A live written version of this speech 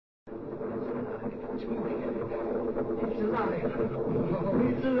alive. Oh,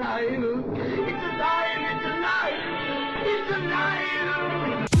 it's alive. It's alive. It's alive. It's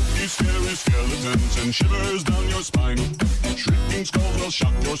alive. Spooky, scary skeletons and shivers down your spine. Shrieking skulls will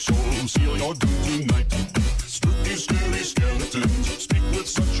shock your soul, seal your doom tonight. Spooky, scary skeletons speak with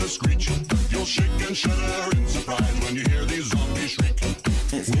such a screech. You'll shake and shudder in surprise when you hear these zombies shriek.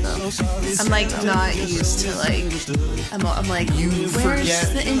 I'm like not used to like. I'm like,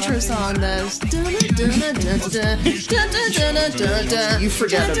 where's the intro song? You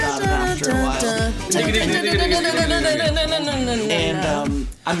forget about it after a while.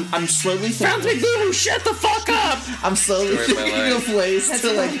 And I'm slowly Frowns McBooHoo, shut the fuck up! I'm slowly thinking of ways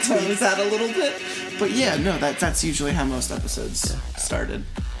to like tweak that a little bit. But yeah, no, that's usually how most episodes started.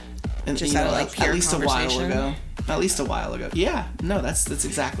 And Just out of like pure at least conversation. a while ago. At least a while ago. Yeah, no, that's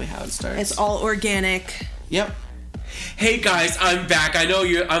exactly how it starts. It's all organic. Yep. Hey guys, I'm back. I know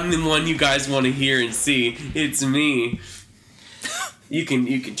I'm the one you guys want to hear and see. It's me. You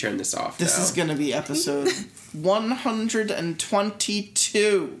can turn this off. This is gonna be episode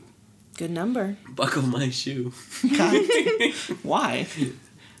 122. Good number. Buckle my shoe. God. Why?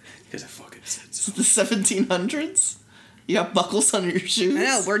 Because I fucking said so. The 1700s? You got buckles on your shoes? I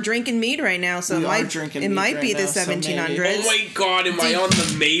know, we're drinking mead right now, so We it are might, drinking it mead might right be now, the so maybe. 1700s. Oh my god, am I on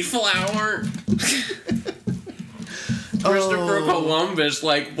the Mayflower? Christopher Columbus,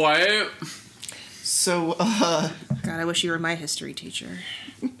 like, what? So, God, I wish you were my history teacher.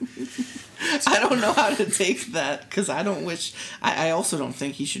 I don't know how to take that, because I don't wish... I also don't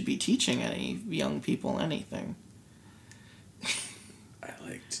think he should be teaching any young people anything. I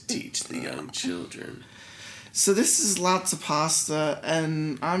like to teach the young children. So this is Lots of Pasta,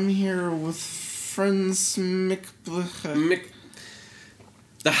 and I'm here with Frowns McBooHoo.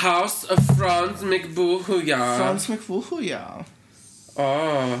 The House of Frowns McBooHoo, yeah. Frowns McBooHoo, yeah.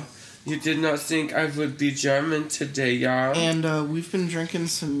 Oh, you did not think I would be German today, yeah? And we've been drinking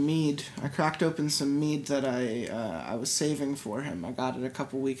some mead. I cracked open some mead that I was saving for him. I got it a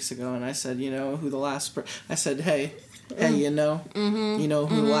couple weeks ago, and I said, you know who the last... I said, hey, you know? Mm-hmm. You know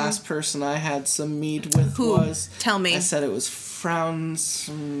who the last person I had some mead with was? Tell me. I said it was Frowns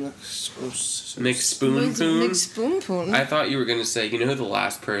McSpoonpoon. I thought you were going to say, you know who the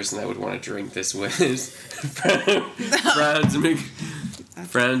last person I would want to drink this with is?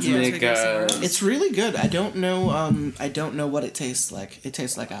 Frowns It's really good. I don't know what it tastes like. It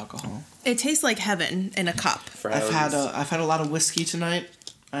tastes like alcohol. It tastes like heaven in a cup. Frowns. I've had a lot of whiskey tonight.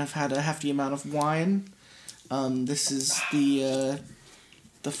 I've had a hefty amount of wine. This is the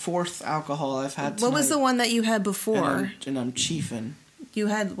fourth alcohol I've had tonight. What was the one that you had before? And I'm chiefing. You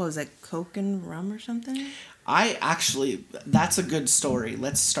had, what was that, Coke and rum or something? That's a good story.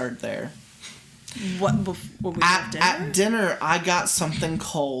 Let's start there. What we had dinner? At dinner, I got something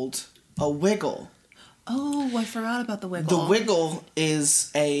called a Wiggle. Oh, I forgot about the Wiggle. The Wiggle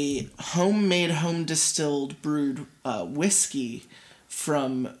is a homemade, home-distilled brewed whiskey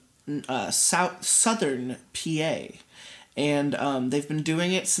from southern PA. And they've been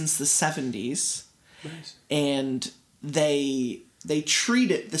doing it since the 70s. Nice. And they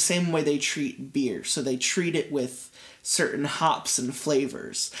treat it the same way they treat beer. So they treat it with certain hops and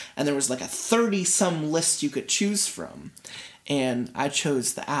flavors. And there was like a 30-some list you could choose from. And I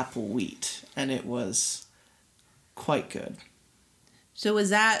chose the apple wheat. And it was quite good. So was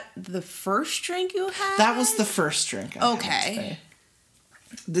that the first drink you had? That was the first drink I had Okay. today.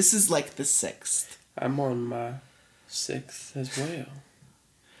 This is like the 6th. I'm on my 6th as well.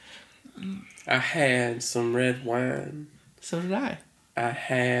 I had some red wine. So did I. I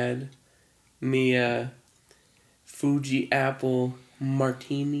had me a Fuji apple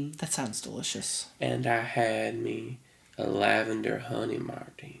martini. That sounds delicious. And I had me a lavender honey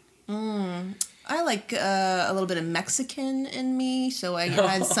martini. I like a little bit of Mexican in me, so I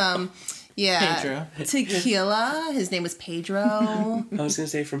had some... Yeah, Pedro. Tequila. His name was Pedro. I was going to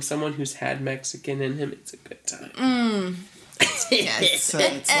say, from someone who's had Mexican in him, it's a good time. Yes. It's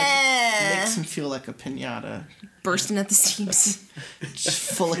like, makes him feel like a piñata. Bursting at the seams.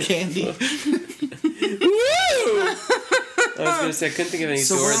 Just full of candy. Woo! I was going to say, I couldn't think of any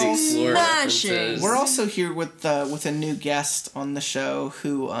So Dora the Explorer references. We're also here with a new guest on the show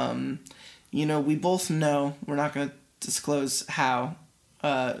who, we both know. We're not going to disclose how.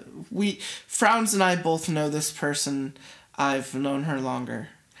 Frowns and I both know this person. I've known her longer.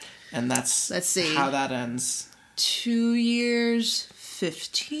 And that's Let's see. how that ends. 2 years,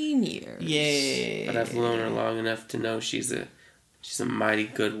 15 years. Yay. But I've known her long enough to know she's a mighty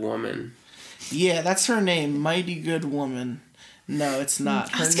good woman. Yeah, that's her name, Mighty Good Woman. No, it's not.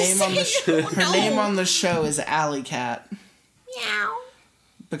 Her name on the show is Alley Cat. Meow.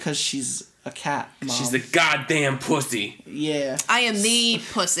 Because she's a cat mom. She's the goddamn pussy. Yeah. I am the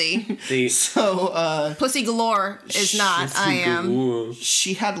pussy. So, Pussy galore is not. I am.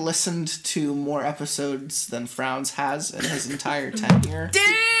 she had listened to more episodes than Frowns has in his entire tenure.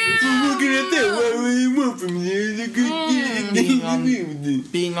 Looking at that, what do you want from me?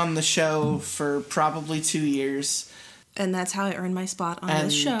 Being on the show for probably 2 years. And that's how I earned my spot on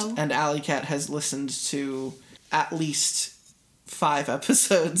this show. And Alley Cat has listened to at least 5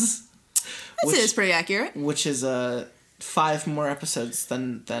 episodes. This is pretty accurate. Which is 5 more episodes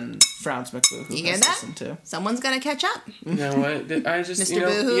than Frowns McBooHoo You hear has that? listened to. Someone's gonna catch up. You know what? I just, Mr. you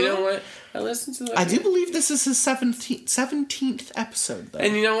Boohoo? know what? I listened to that. I do believe this is his 17th episode, though.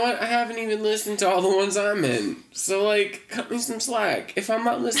 And you know what? I haven't even listened to all the ones I'm in. So, like, cut me some slack. If I'm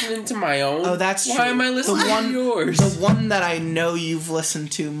not listening to my own, Oh, that's true. why am I listening to yours? The one that I know you've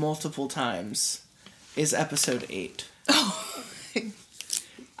listened to multiple times is episode 8. Oh.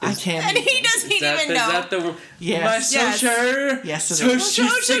 I can't. And he doesn't even know. Is that the one? Yes. My social? Yes, it is. Social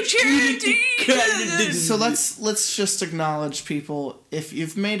security. So let's just acknowledge, people, if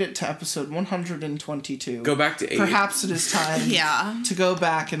you've made it to episode 122, Go back to 8. perhaps it is time Yeah. to go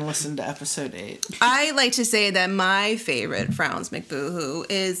back and listen to episode 8. I like to say that my favorite Frowns McBooHoo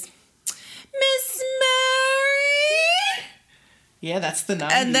is Miss Mary. Yeah, that's the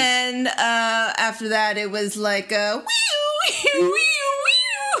 90s. And then after that, it was like wee wee.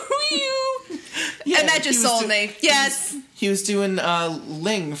 Yeah, And that he just was sold me. Yes. He was doing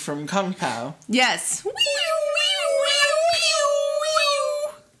Ling from Kung Pao. Yes.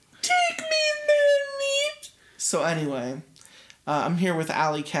 Take me there, meat. So anyway, I'm here with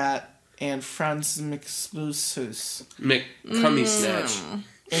Alley Cat and Frowns McBooHoo. Cummy snatch.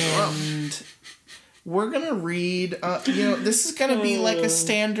 And we're gonna read, this is gonna be like a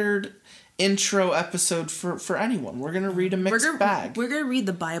standard intro episode for anyone. We're gonna read a mixed bag. We're gonna read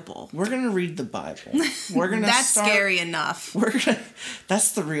the Bible. We're gonna read the Bible. We're gonna That's start, scary enough.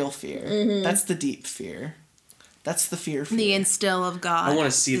 That's the real fear. Mm-hmm. That's the deep fear. That's the fear. The instill of God. I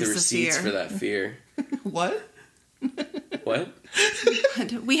want to see the is receipts fear. for that fear. What? What?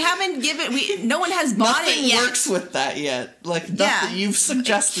 We haven't given. No one has bought Nothing it yet. works with that yet. Like nothing. You've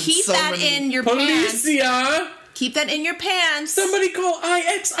suggested Keep so that many. in your pants. Policia! Keep that in your pants. Somebody call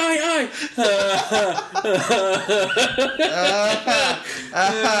IXII.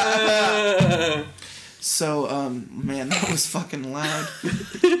 So, man, that was fucking loud.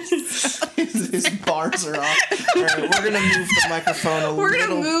 His bars are off. All right, we're gonna move the microphone We're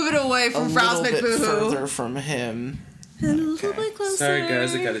gonna move it away from Frowns bit McBooHoo. further from him. A little bit closer. Sorry,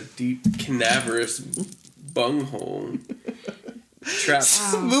 guys, I got a deep, cadaverous bunghole. Trap.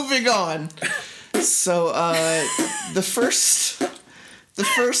 Moving on. So, the first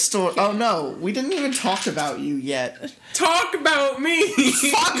story. Oh no, we didn't even talk about you yet. Talk about me!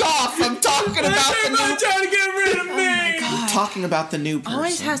 Fuck off! I'm talking about the Everybody new. trying to get rid of me! I'm talking about the new person.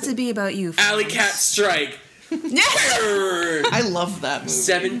 Always has to be about you. Alley Cat Strike. Yes. I love that movie.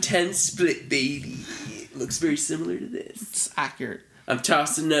 7-10 split, baby. Looks very similar to this. It's accurate. I'm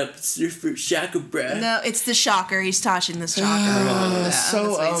tossing up Surfer Shaka Bruh. No, it's the shocker. He's touching the shocker. Yeah,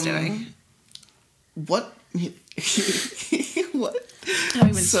 so, that's what he's doing. What? What? How do we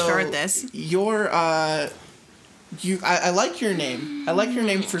even start this? Your I like your name. I like your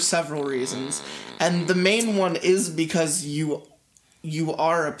name for several reasons, and the main one is because you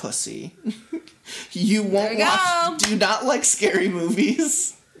are a pussy. You won't watch. Do you not like scary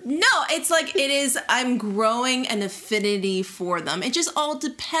movies? No, it's like it is. I'm growing an affinity for them. It just all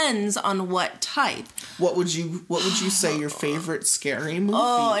depends on what type. What would you say your favorite scary movie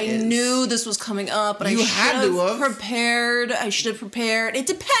Oh, I is? knew this was coming up, but You I had should to have have. prepared. I should have prepared. It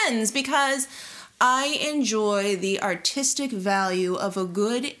depends because I enjoy the artistic value of a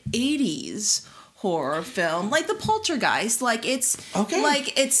good 80s horror film, like the Poltergeist. Like it's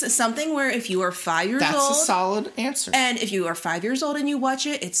something where if you are 5 years old, That's a solid answer. and if you are 5 years old and you watch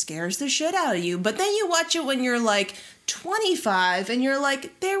it, it scares the shit out of you. But then you watch it when you're like 25 and you're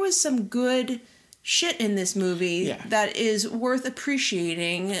like, there was some good shit in this movie that is worth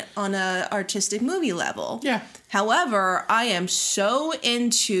appreciating on a artistic movie level. Yeah. However, I am so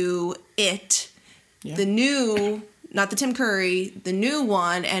into it, the new, not the Tim Curry, the new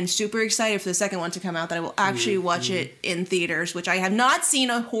one, and super excited for the second one to come out that I will actually watch it in theaters, which I have not seen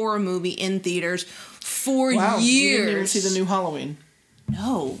a horror movie in theaters for Wow, years. you didn't even see the new Halloween.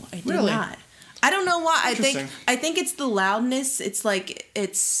 No, I did Really? not. I don't know why. I Interesting. think it's the loudness. It's like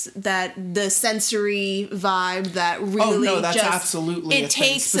it's that the sensory vibe that really. Oh no, that's just, absolutely it a thing.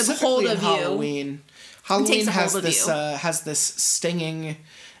 takes a Specifically hold in of you. Halloween. Halloween takes a has hold of this you. has this stinging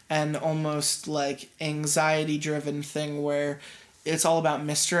and almost like anxiety-driven thing where it's all about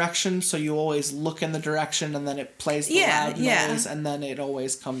misdirection, so you always look in the direction and then it plays the loud noise and then it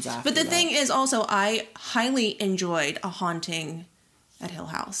always comes after. But the thing is also, I highly enjoyed A Haunting at Hill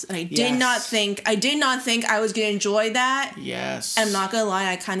House. And I did not think I was going to enjoy that. Yes. I'm not going to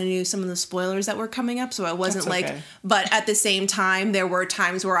lie, I kind of knew some of the spoilers that were coming up, so I wasn't okay. But at the same time, there were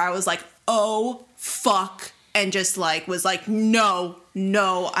times where I was like, oh, fuck. And just like, was like, no,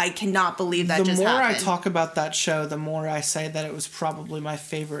 I cannot believe that just happened. The more I talk about that show, the more I say that it was probably my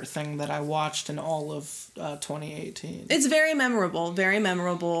favorite thing that I watched in all of 2018. It's very memorable,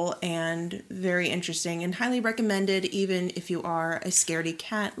 and very interesting, and highly recommended even if you are a scaredy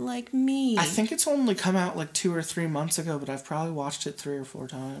cat like me. I think it's only come out like 2 or 3 months ago, but I've probably watched it 3 or 4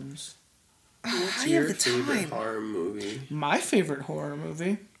 times. What's your favorite horror movie? My favorite horror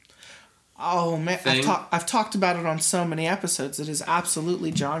movie? Oh man, I've talked about it on so many episodes. It is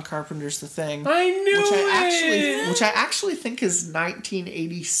absolutely John Carpenter's The Thing. I knew it! Which I actually think is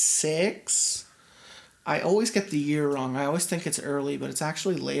 1986. I always get the year wrong. I always think it's early, but it's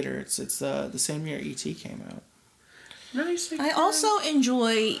actually later. It's the same year E.T. came out. Nice. I also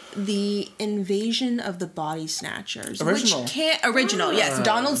enjoy the Invasion of the Body Snatchers. Original. Yes,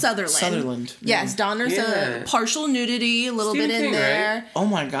 Donald Sutherland. Yes, Donald Sutherland. Partial nudity, a little bit in there. Right? Oh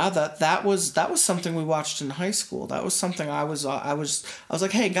my god, that was something we watched in high school. That was something I was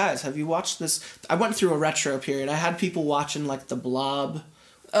like, hey guys, have you watched this? I went through a retro period. I had people watching like The Blob.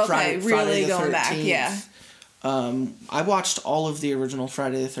 Okay, Friday really the going 13th. back, yeah. I watched all of the original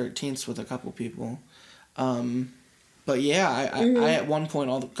Friday the 13th with a couple people. But yeah, I at one point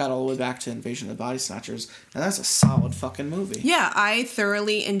got all the way back to Invasion of the Body Snatchers, and that's a solid fucking movie. Yeah, I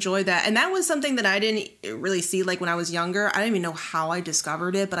thoroughly enjoyed that. And that was something that I didn't really see like when I was younger. I didn't even know how I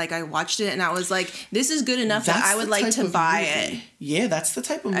discovered it, but like I watched it and I was like, this is good enough that I would like to buy it. Yeah, that's the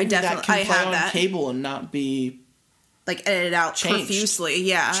type of movie that can play on cable and not be like edited out profusely.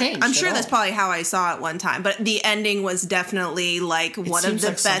 Yeah. I'm sure that's probably how I saw it one time. But the ending was definitely like one of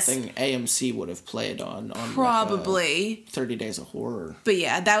the best. Something AMC would have played on probably like 30 Days of Horror. But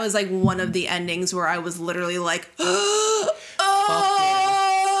yeah, that was like one of the endings where I was literally like, and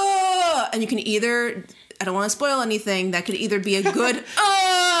you can either, I don't want to spoil anything, that could either be a good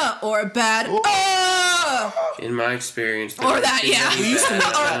or a bad in my experience. Or that, yeah.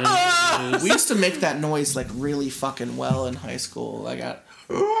 We used to make that noise like really fucking well in high school. I got,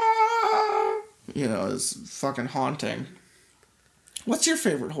 it was fucking haunting. What's your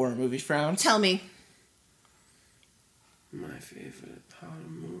favorite horror movie, Frowns? Tell me. My favorite horror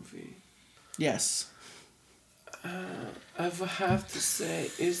movie? Yes. I would have to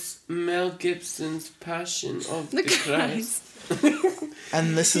say is Mel Gibson's Passion of the Christ.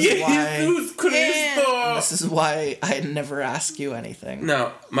 And this is why I never ask you anything.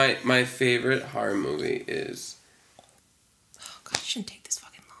 No, my favorite horror movie is... Oh god, you shouldn't take this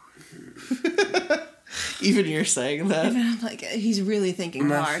fucking long. Even you're saying that? Even I'm like, he's really thinking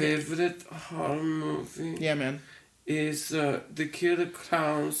hard. My favorite horror movie... Yeah, man. Is The Killer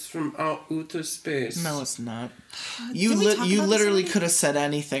Clowns from Outer Space. No, it's not. You literally could have said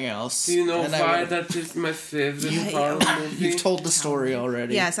anything else. Do you know why that is my favorite horror movie? You've told the story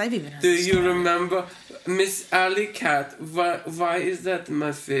already. Yes, I've even heard Do you remember Miss Alley Cat? Why is that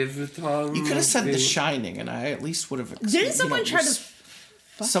my favorite horror movie? You could have said The Shining, and I at least would have... Didn't someone try to...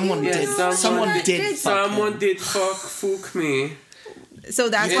 Someone did. Someone did fuck me. So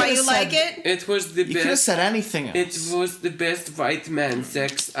that's why you like it? It was the best. You could have said anything else. It was the best white man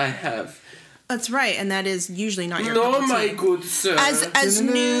sex I have. That's right, and that is usually not your No, my good sir. As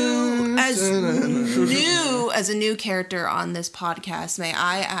a new character on this podcast, may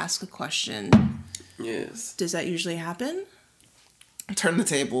I ask a question? Yes. Does that usually happen? Turn the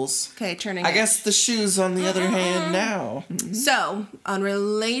tables. Okay, turning. I guess the shoes on the other hand now. So,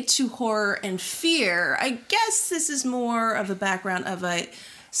 unrelated to horror and fear, I guess this is more of a background of a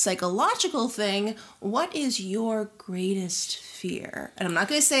psychological thing. What is your greatest fear? And I'm not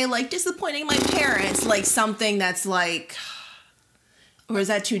going to say like disappointing my parents, like something that's like... Or is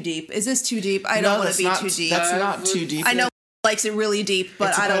that too deep? Is this too deep? I don't want to be too deep. That's not too deep. I know likes it really deep,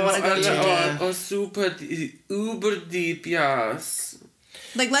 but I don't want to go too deep. Or super uber deep, yes.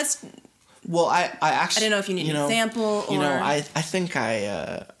 Like let's. Well, I actually. I don't know if you need an example or. I think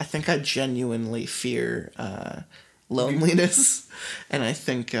I genuinely fear loneliness, and I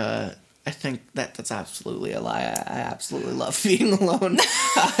think that's absolutely a lie. I absolutely love being alone.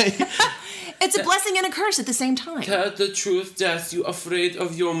 It's a blessing and a curse at the same time. Tell the truth, Jess. You're afraid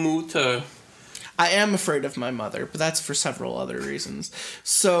of your mutter. I am afraid of my mother, but that's for several other reasons.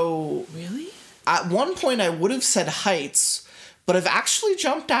 So... Really? At one point I would have said heights, but I've actually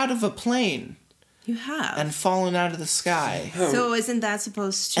jumped out of a plane. You have. And fallen out of the sky. So isn't that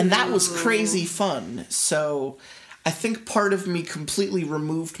supposed to... And that was crazy fun. So I think part of me completely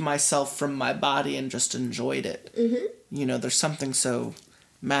removed myself from my body and just enjoyed it. Mm-hmm. You know, there's something so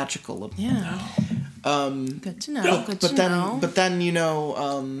magical about it. Yeah. Good to know. Good to know. But then, you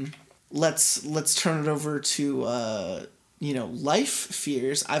know, let's turn it over to, you know, life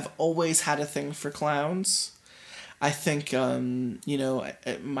fears. I've always had a thing for clowns. I think, you know,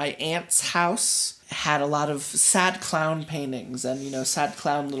 my aunt's house had a lot of sad clown paintings and, you know, sad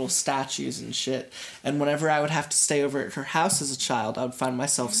clown little statues and shit. And whenever I would have to stay over at her house as a child, I would find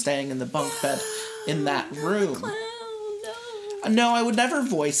myself staying in the bunk bed in that room. Clown, no. No, I would never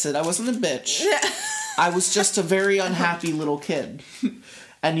voice it. I wasn't a bitch. I was just a very unhappy little kid.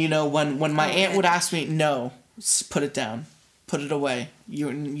 And, you know, when my aunt would ask me, no, put it down. Put it away.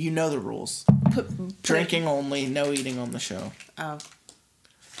 You know the rules. Drinking only, no eating on the show. Oh.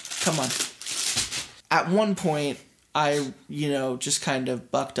 Come on. At one point, I, you know, just kind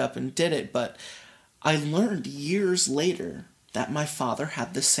of bucked up and did it, but I learned years later that my father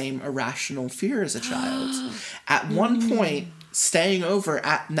had the same irrational fear as a child. At one point, staying over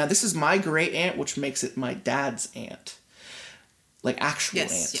at... Now, this is my great aunt, which makes it my dad's aunt. Like, actual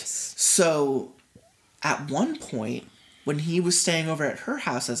aunt. Yes. So, at one point, when he was staying over at her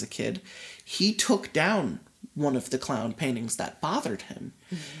house as a kid, he took down one of the clown paintings that bothered him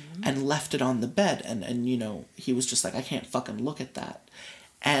and left it on the bed. And, you know, he was just like, I can't fucking look at that.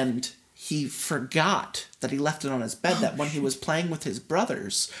 And he forgot that he left it on his bed, that when he was playing with his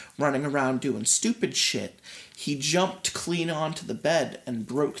brothers, running around doing stupid shit, he jumped clean onto the bed and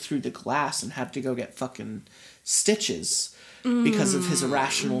broke through the glass and had to go get fucking stitches because of his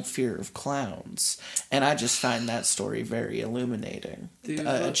irrational fear of clowns. And I just find that story very illuminating.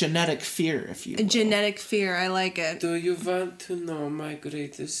 A genetic fear, if you will. A genetic fear, I like it. Do you want to know my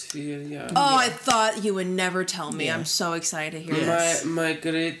greatest fear? Yeah. Oh, I thought you would never tell me. Yeah. I'm so excited to hear this. My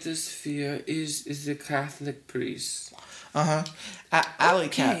greatest fear is the Catholic priest. Alley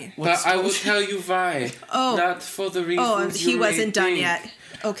Cat. But I will tell you why. Oh. Not for the reasons he you wasn't may done think. yet.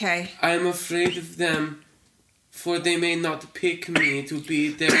 Okay. I am afraid of them, for they may not pick me to be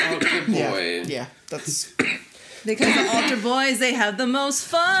their altar boy. Yeah, that's... Because the altar boys, they have the most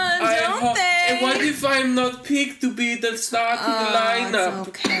fun, don't they? And what if I'm not picked to be the starting lineup? It's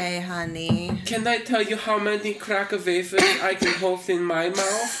okay, honey. Can I tell you how many cracker wafers I can hold in my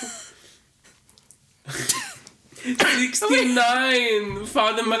mouth? 69!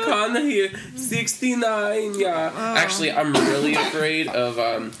 Father McConaughey, 69, yeah. Actually, I'm really afraid of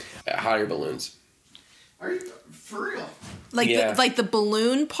hot air balloons. Are you... For real? Like, Yeah. the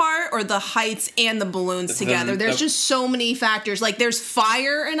balloon part or the heights and the balloons together? There's just so many factors. Like, there's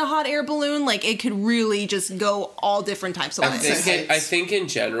fire in a hot air balloon. Like, it could really just go all different types of ways. I think in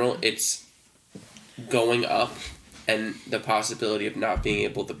general, it's going up and the possibility of not being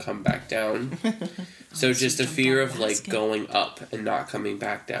able to come back down. So just a fear of, like, going up and not coming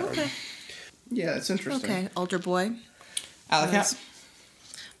back down. Okay. Yeah, it's interesting. Okay, altar boy. Alec,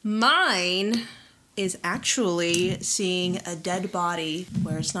 Mine is actually seeing a dead body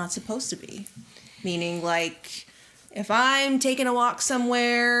where it's not supposed to be. Meaning, like, if I'm taking a walk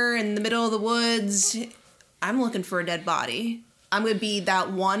somewhere in the middle of the woods, I'm looking for a dead body. I'm going to be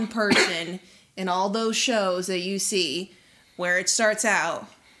that one person in all those shows that you see where it starts out,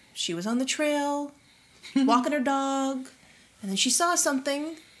 she was on the trail, walking her dog, and then she saw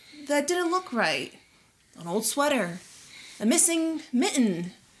something that didn't look right. An old sweater, a missing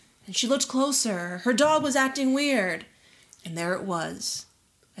mitten. And she looked closer. Her dog was acting weird. And there it was.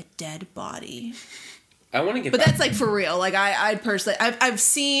 A dead body. I want to get But back. that's, like, for real. Like, I personally... I've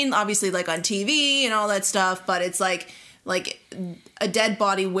seen, obviously, like, on TV and all that stuff, but it's, like a dead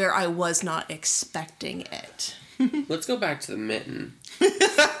body where I was not expecting it. Let's go back to the mitten.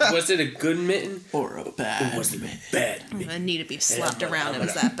 Was it a good mitten? or a bad... Or was it a bad mitten? I need to be slapped around. It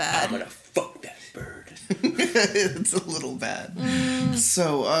was that bad. I'm gonna fuck that bird. It's a little bad.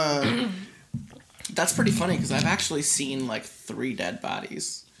 So, that's pretty funny, because I've actually seen, like, 3 dead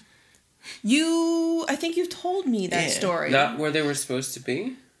bodies. I think you've told me that story. Not where they were supposed to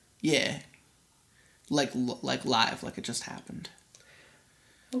be? Yeah. Like live, like it just happened.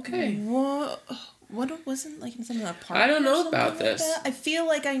 Okay. What wasn't, like, in some of the park? I don't know or something about like this. that? I feel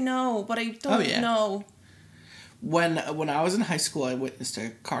like I know, but I don't know. When I was in high school, I witnessed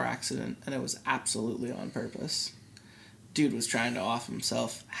a car accident, and it was absolutely on purpose. Dude was trying to off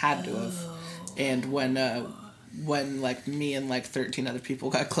himself, had to have. And when like me and like 13 other people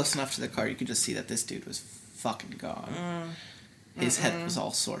got close enough to the car, you could just see that this dude was fucking gone. His head was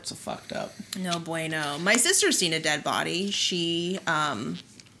all sorts of fucked up. No bueno. My sister's seen a dead body. She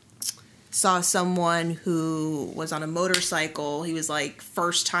saw someone who was on a motorcycle. He was like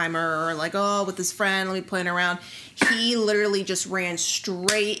first timer, or like, oh, with his friend, let me playing around. He literally just ran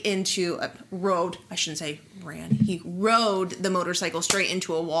straight into a road. I shouldn't say ran. He rode the motorcycle straight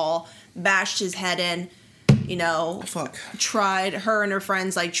into a wall, bashed his head in. You know, tried, her and her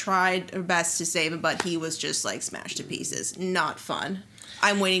friends like tried their best to save him, but he was just like smashed to pieces. Not fun.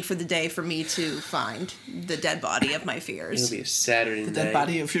 I'm waiting for the day for me to find the dead body of my fears. It'll be a Saturday night. The dead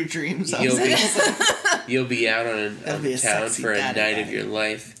body of your dreams. You'll be out on town for a night of your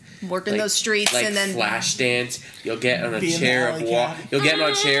life. Working those streets like and then flash dance. You'll get on a chair of water. You'll get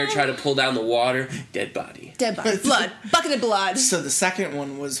on a chair, try to pull down the water. Dead body. Dead body. Blood. Bucket of blood. So the second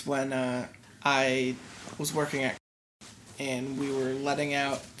one was when I was working at, and we were letting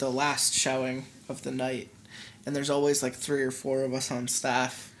out the last showing of the night, and there's always like 3 or 4 of us on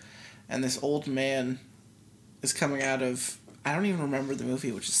staff, and this old man is coming out of, I don't even remember the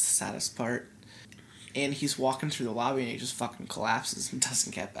movie, which is the saddest part, and he's walking through the lobby and he just fucking collapses and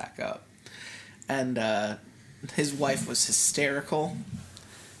doesn't get back up, and his wife was hysterical,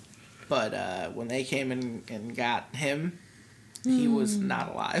 but when they came and got him, he was not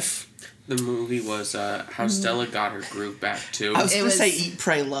alive. The movie was how Stella got her groove back too. I was going to say Eat,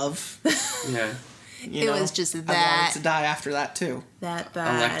 Pray, Love. Yeah. It was just that. I wanted to die after that too. That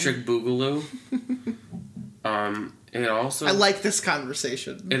bad. Electric Boogaloo. It also. I like this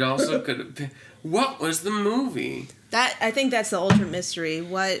conversation. It also could have been. What was the movie? I think that's the ultimate mystery.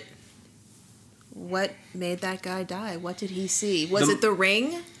 What made that guy die? What did he see? Was it The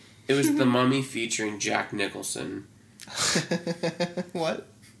Ring? It was The Mummy featuring Jack Nicholson. What?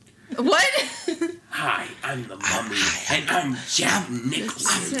 What? Hi, I'm the Mummy, and I'm Jack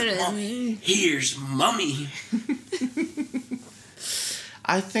Nicholson. Here's Mummy.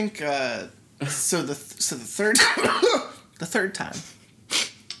 I think so. The third the third time,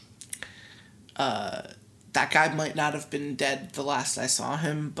 that guy might not have been dead the last I saw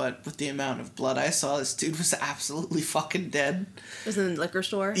him, but with the amount of blood I saw, this dude was absolutely fucking dead. Was it in the liquor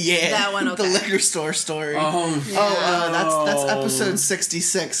store? Yeah, that one. Okay. The liquor store story. Oh, that's episode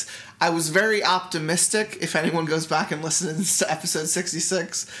 66. I was very optimistic. If anyone goes back and listens to episode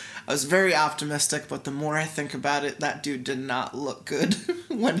 66, I was very optimistic. But the more I think about it, that dude did not look good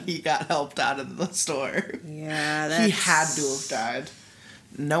when he got helped out of the store. Yeah, he had to have died.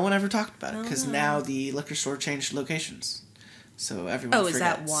 No one ever talked about it because now the liquor store changed locations, so everyone. Oh, forgets. Is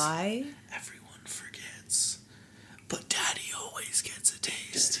that why? Everyone forgets, but Daddy always gets a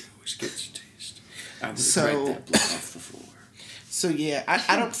taste. Daddy always gets a taste. I would So- write that blood off the floor. So yeah,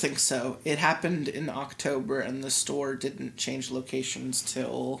 I don't think so. It happened in October, and the store didn't change locations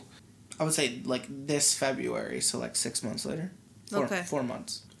till I would say like this February. So like 6 months later. 4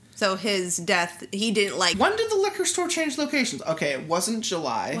 months. So his death, he didn't like. When did the liquor store change locations? Okay, it wasn't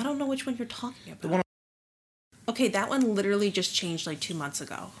July. Well, I don't know which one you're talking about. Okay, that one literally just changed like 2 months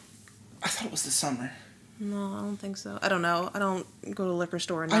ago. I thought it was the summer. No, I don't think so. I don't know. I don't go to the liquor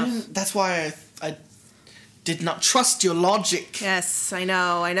store enough. That's why I did not trust your logic. Yes, I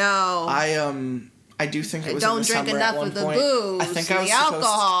know. I do think it was don't in the drink summer enough at one of the point. booze. I think the I was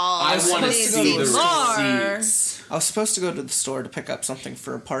alcohol. I want to see the more. receipts. I was supposed to go to the store to pick up something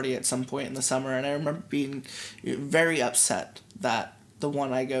for a party at some point in the summer, and I remember being very upset that the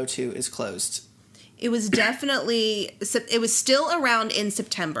one I go to is closed. It was definitely. It was still around in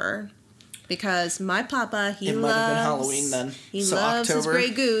September. Because my papa, It might have been Halloween then. He So loves his October.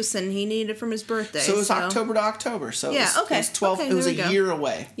 Grey Goose, and he needed it from his birthday. So it was October to October. So Yeah, it okay, was 12. okay, it was there we a go. year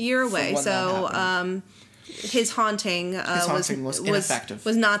away. Year from away. when that So happened. his haunting, was ineffective.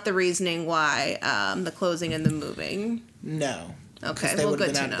 Was not the reasoning why the closing and the moving. No. Okay, Because they well, would have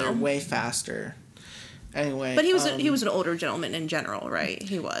good been to out there know. way faster. Anyway. But he was an older gentleman in general, right?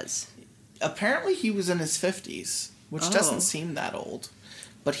 He was. Apparently he was in his 50s, which doesn't seem that old.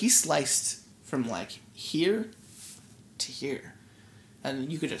 But he sliced from like here to here.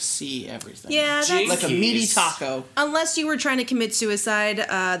 And you could just see everything. Yeah, that's... Like a meaty taco. Unless you were trying to commit suicide,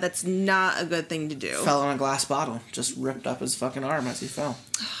 that's not a good thing to do. Fell on a glass bottle. Just ripped up his fucking arm as he fell.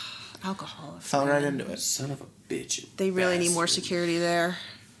 Alcohol. Fell right into it. Son of a bitch. They really need more security there.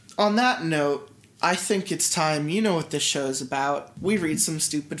 On that note, I think it's time. You know what this show is about. We read some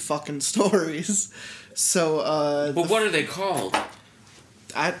stupid fucking stories. So, But what are they called?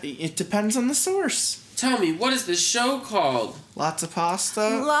 it depends on the source. Tell me, what is this show called? Lots of pasta.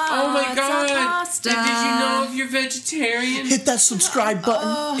 Oh my god! Pasta. Did you know if you're vegetarian? Hit that subscribe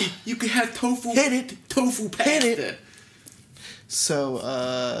button. You can have tofu. Hit it. Tofu pasta. Hit it. So,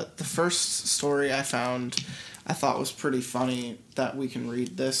 the first story I found I thought was pretty funny that we can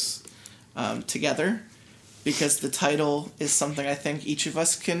read this together. because the title is something I think each of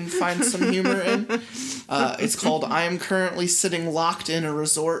us can find some humor in. It's called I Am Currently Sitting Locked in a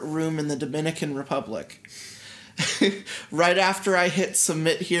Resort Room in the Dominican Republic. Right after I hit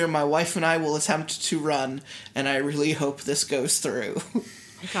submit here, my wife and I will attempt to run, and I really hope this goes through.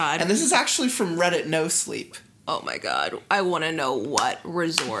 God. And this is actually from Reddit No Sleep. Oh my God. I want to know what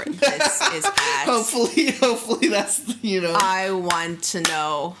resort this is at. Hopefully that's, I want to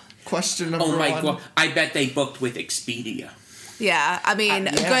know. Question number one. Oh my God. I bet they booked with Expedia. Yeah, I mean,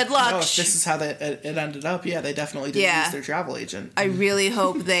 yeah. good luck. No, if this is how it ended up, yeah, they definitely did use their travel agent. I really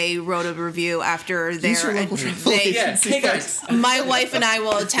hope they wrote a review after their... Use your local travel agency. Hey guys. My wife and I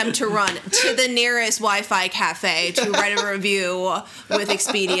will attempt to run to the nearest Wi-Fi cafe to write a review with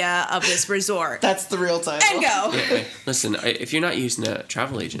Expedia of this resort. That's the real title. And go. Yeah, listen, if you're not using a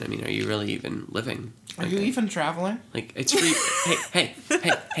travel agent, I mean, are you really even living? Are you even traveling? Like, it's free... hey.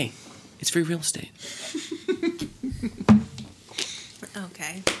 It's free real estate.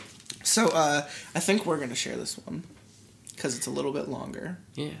 Okay. So, I think we're going to share this one, because it's a little bit longer.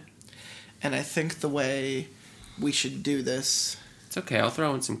 Yeah. And I think the way we should do this... It's okay, I'll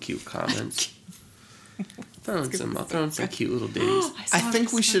throw in some cute comments. I'll throw in some cute little ditties. I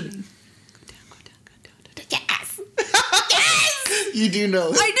think we should... Go down. Yes! You do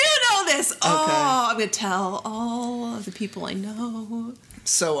know this. I do know this! Oh, Okay. I'm going to tell all of the people I know.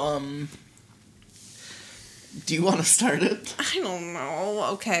 So, do you want to start it? I don't know.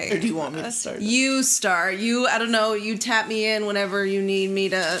 Okay. Or do you want me to start it? You start. I don't know, you tap me in whenever you need me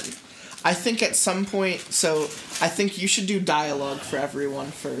to... I think at some point, so I think you should do dialogue for everyone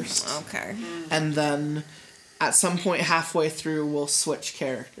first. Okay. And then at some point halfway through, we'll switch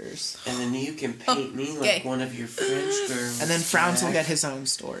characters. And then you can paint me like one of your French girls. And then Frowns will get his own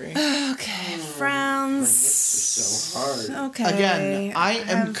story. Okay, Frowns. My hips are so hard. Okay. Again, I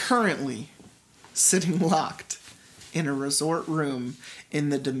am currently sitting locked in a resort room in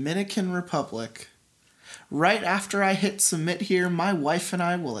the Dominican Republic. Right after I hit submit here, my wife and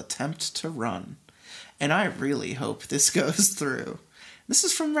I will attempt to run. And I really hope this goes through. This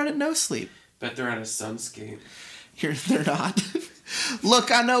is from Reddit No Sleep. Bet they're on a sunscape. They're not.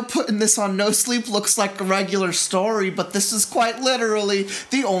 Look, I know putting this on No Sleep looks like a regular story, but this is quite literally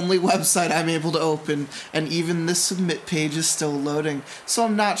the only website I'm able to open, and even this submit page is still loading, so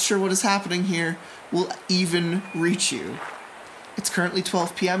I'm not sure what is happening here will even reach you. It's currently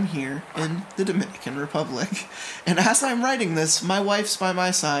 12 p.m. here in the Dominican Republic, and as I'm writing this, my wife's by my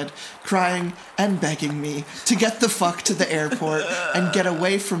side, crying and begging me to get the fuck to the airport and get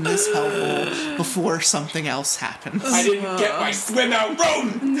away from this hellhole before something else happens. I didn't get my swim out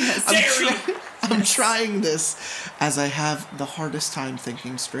room! I'm trying this as I have the hardest time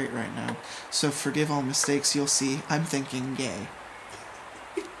thinking straight right now, so forgive all mistakes you'll see. I'm thinking gay.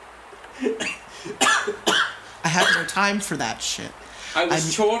 I had no time for that shit. I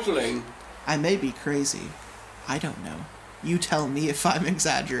was chortling. I may be crazy. I don't know. You tell me if I'm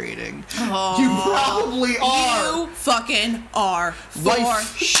exaggerating. Oh, you probably are. You fucking are. For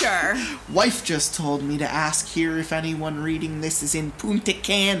sure. Wife just told me to ask here if anyone reading this is in Punta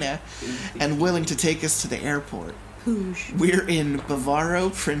Cana and willing to take us to the airport. We're in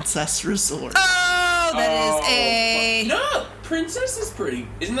Bavaro Princess Resort. Oh, that is a... No, Princess is pretty.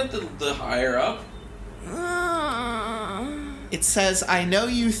 Isn't that the higher up? It says, I know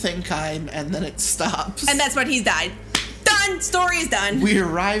you think I'm, and then it stops. And that's when he's died. Done! Story is done. We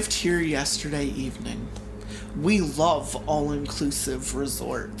arrived here yesterday evening. We love all-inclusive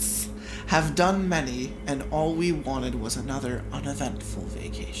resorts. Have done many, and all we wanted was another uneventful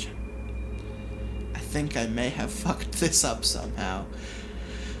vacation. I think I may have fucked this up somehow.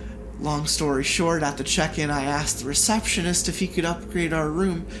 Long story short, at the check-in I asked the receptionist if he could upgrade our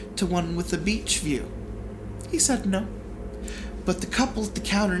room to one with a beach view. He said no. But the couple at the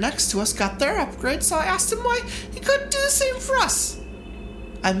counter next to us got their upgrade, so I asked him why he couldn't do the same for us.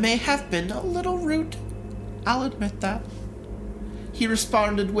 I may have been a little rude. I'll admit that. He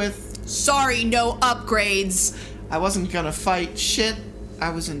responded with, Sorry, no upgrades. I wasn't gonna fight shit.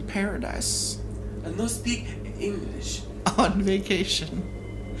 I was in paradise. And no speak English. On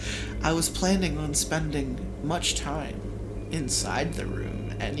vacation. I was planning on spending much time inside the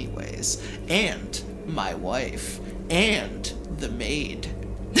room anyways. And my wife. And the maid.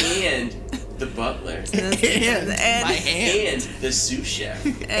 And the butler. and my aunt. And the sous chef.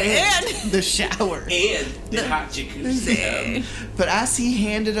 And the shower. And the hot jacuzzi. But as he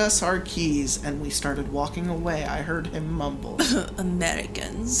handed us our keys and we started walking away, I heard him mumble.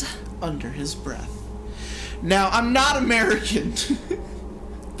 Americans. Under his breath. Now, I'm not American.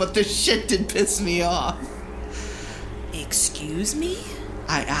 But this shit did piss me off. Excuse me?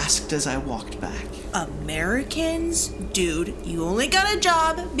 I asked as I walked back. Americans? Dude, you only got a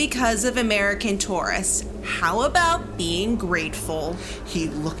job because of American tourists. How about being grateful? He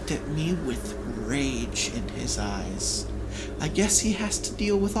looked at me with rage in his eyes. I guess he has to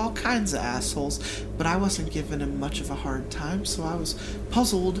deal with all kinds of assholes, but I wasn't giving him much of a hard time, so I was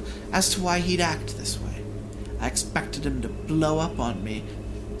puzzled as to why he'd act this way. I expected him to blow up on me,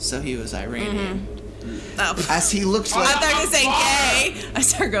 so he was Iranian. Oh. As he looked like... I thought you were going to say gay. I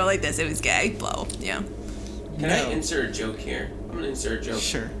started going like this. It was gay. Blow. Yeah. Can I insert a joke here? I'm going to insert a joke.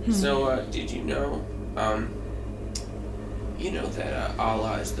 Sure. So, did you know, that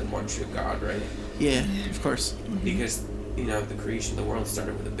Allah is the one true God, right? Yeah, of course. Because, the creation of the world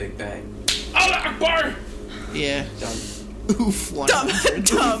started with a Big Bang. Allah Akbar! Yeah. Dumb. Oof, 100.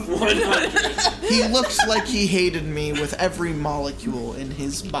 Dumb. 100. He looked like he hated me with every molecule in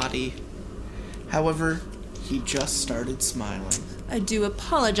his body. However, he just started smiling. I do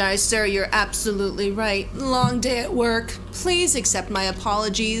apologize, sir. You're absolutely right. Long day at work. Please accept my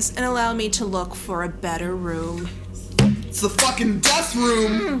apologies and allow me to look for a better room. It's the fucking death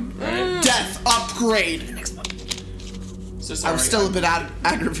room! Right. Death upgrade! So sorry, I was still a bit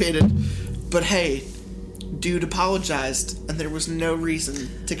aggravated, but hey, dude apologized, and there was no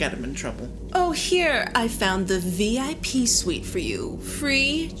reason to get him in trouble. Oh, here, I found the VIP suite for you.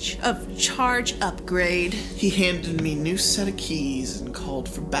 Free of charge upgrade. He handed me a new set of keys and called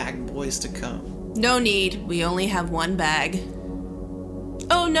for bag boys to come. No need, we only have one bag.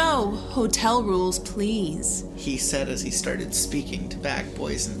 Oh no, hotel rules, please. He said as he started speaking to bag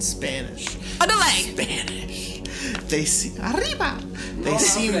boys in Spanish. Adelaide! Spanish. They arriba. They Oh,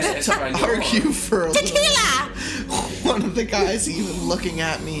 seemed okay, to Espanol. argue for a little. Tequila! One of the guys even looking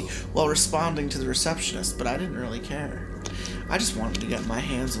at me while responding to the receptionist, but I didn't really care. I just wanted to get my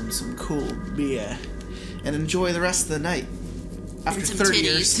hands on some cool beer and enjoy the rest of the night. After some 30 titties.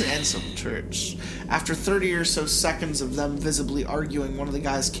 years and some church. After 30 or so seconds of them visibly arguing, one of the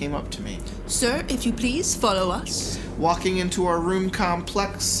guys came up to me. Sir, if you please, follow us. Walking into our room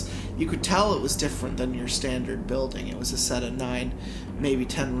complex, you could tell it was different than your standard building. It was a set of 9, maybe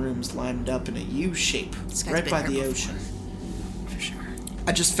 10 rooms lined up in a U shape, This guy's right been by here the before. ocean. For sure.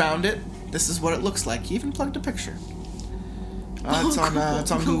 I just found it. This is what it looks like. He even plugged a picture. It's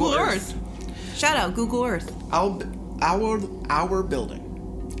on Google Earth. Shout out Google Earth. Our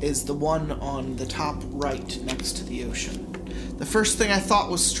building is the one on the top right next to the ocean. The first thing I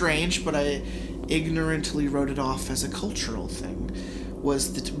thought was strange, but I ignorantly wrote it off as a cultural thing,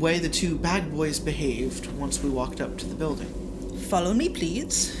 was the way the two bag boys behaved once we walked up to the building. Follow me,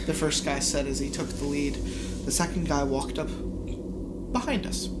 please. The first guy said as he took the lead. The second guy walked up behind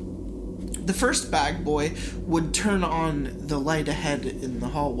us. The first bag boy would turn on the light ahead in the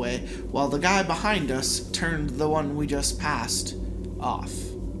hallway, while the guy behind us turned the one we just passed off.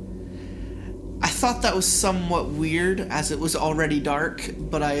 I thought that was somewhat weird, as it was already dark,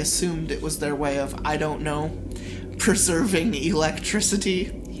 but I assumed it was their way of, I don't know, preserving electricity.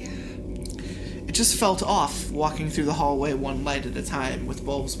 It just felt off, walking through the hallway one light at a time, with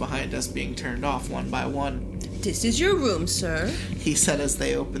bulbs behind us being turned off one by one. This is your room, sir. He said as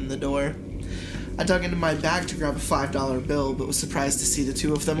they opened the door. I dug into my bag to grab a $5 bill, but was surprised to see the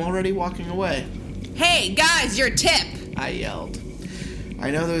two of them already walking away. Hey, guys, your tip! I yelled.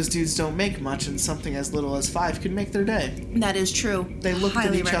 I know those dudes don't make much, and something as little as $5 could make their day. That is true. They looked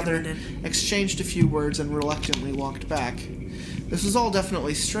Highly at each other, recommended. exchanged a few words, and reluctantly walked back. This was all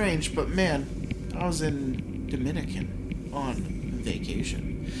definitely strange, but man, I was in Dominican on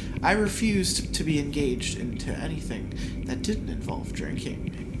vacation. I refused to be engaged into anything that didn't involve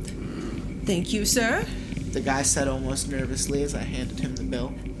drinking. Thank you, sir. The guy said almost nervously as I handed him the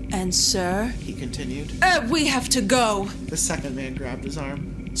bill. And sir? He continued. We have to go. The second man grabbed his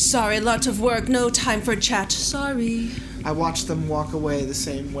arm. Sorry, lot of work, no time for chat. Sorry. I watched them walk away the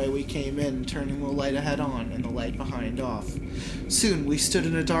same way we came in, turning the light ahead on and the light behind off. Soon we stood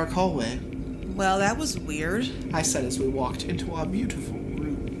in a dark hallway. Well, that was weird. I said as we walked into our beautiful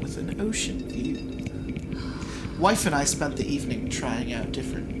room with an ocean view. Wife and I spent the evening trying out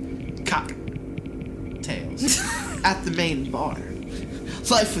different cocktails at the main bar.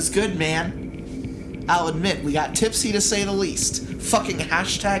 Life was good, man. I'll admit, we got tipsy to say the least. Fucking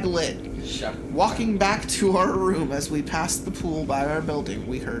 #lit. Shut Walking back to our room as we passed the pool by our building,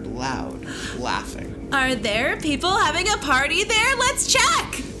 we heard loud laughing. Are there people having a party there? Let's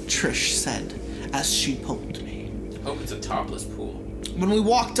check! Trish said as she pulled me. Hope it's a topless pool. When we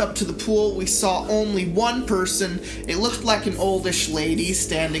walked up to the pool, we saw only one person. It looked like an oldish lady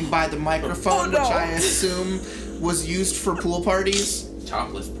standing by the microphone, Oh, no. which I assume was used for pool parties.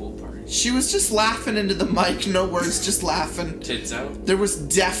 topless pool party. She was just laughing into the mic, no words, just laughing. Tits out? There was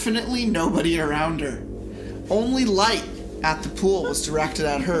definitely nobody around her. Only light at the pool was directed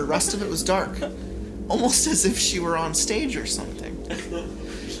at her. The rest of it was dark. Almost as if she were on stage or something.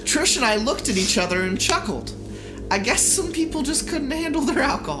 Trish and I looked at each other and chuckled. I guess some people just couldn't handle their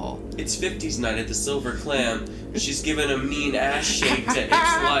alcohol. It's 50s night at the Silver Clam. She's given a mean ass shake to its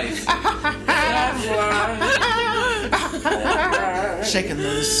life. Shaking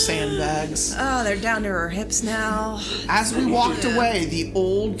those sandbags. Oh, they're down to her hips now. As we walked away, the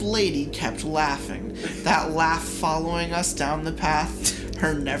old lady kept laughing. That laugh following us down the path,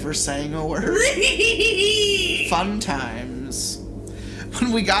 her never saying a word. Fun times.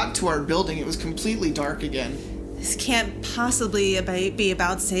 When we got to our building, it was completely dark again. This can't possibly be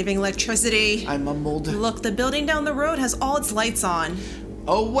about saving electricity. I mumbled. Look, the building down the road has all its lights on.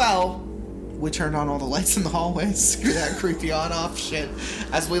 Oh well. We turned on all the lights in the hallways. Screw that creepy on-off shit.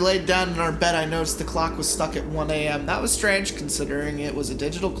 As we laid down in our bed, I noticed the clock was stuck at 1 a.m. That was strange, considering it was a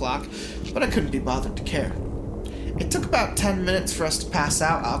digital clock, but I couldn't be bothered to care. It took about 10 minutes for us to pass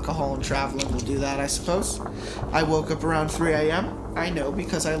out. Alcohol and traveling will do that, I suppose. I woke up around 3 a.m. I know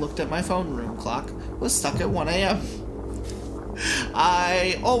because I looked at my phone room clock. It was stuck at 1 a.m.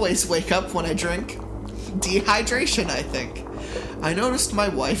 I always wake up when I drink. Dehydration, I think. I noticed my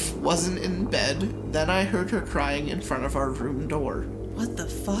wife wasn't in bed. Then I heard her crying in front of our room door. What the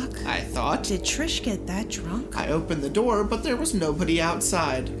fuck? I thought. Did Trish get that drunk? I opened the door, but there was nobody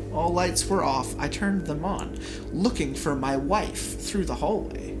outside. All lights were off. I turned them on, looking for my wife through the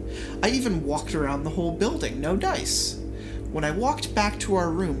hallway. I even walked around the whole building, no dice. When I walked back to our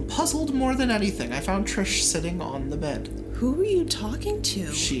room, puzzled more than anything, I found Trish sitting on the bed. Who were you talking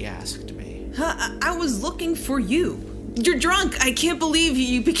to? She asked me. I was looking for you. You're drunk. I can't believe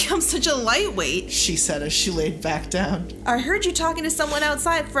you become such a lightweight. She said as she laid back down. I heard you talking to someone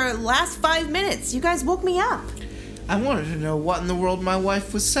outside for the last 5 minutes. You guys woke me up. I wanted to know what in the world my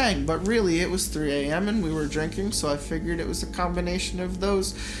wife was saying, but really it was 3 a.m. and we were drinking, so I figured it was a combination of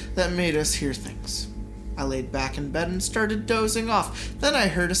those that made us hear things. I laid back in bed and started dozing off. Then I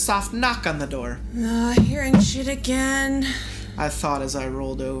heard a soft knock on the door. Hearing shit again. I thought as I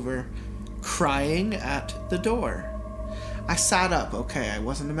rolled over, crying at the door. I sat up. Okay, I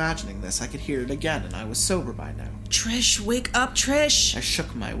wasn't imagining this. I could hear it again, and I was sober by now. Trish, wake up, Trish. I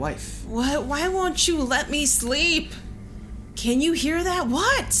shook my wife. What? Why won't you let me sleep? Can you hear that?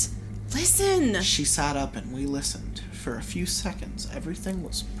 What? Listen. She sat up and we listened. For a few seconds, everything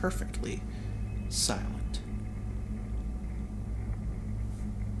was perfectly silent.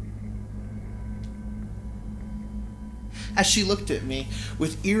 As she looked at me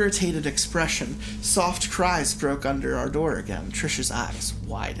with irritated expression, soft cries broke under our door again. Trish's eyes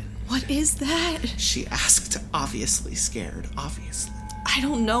widened. What is that? She asked, obviously scared, obviously. I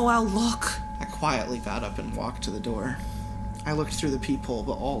don't know. I'll look. I quietly got up and walked to the door. I looked through the peephole,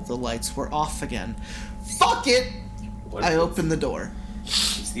 but all the lights were off again. Fuck it! I opened the door.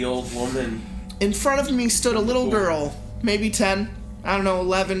 It's the old woman. In front of me stood a little girl, maybe 10,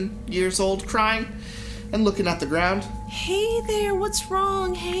 11 years old, crying and looking at the ground. Hey there, what's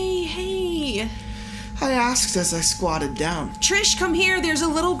wrong? Hey. I asked as I squatted down. Trish, come here. There's a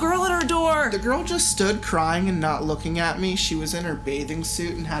little girl at our door. The girl just stood crying and not looking at me. She was in her bathing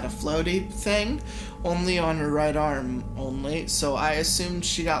suit and had a floaty thing only on her right arm only, so I assumed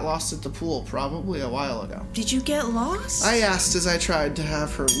she got lost at the pool probably a while ago. Did you get lost? I asked as I tried to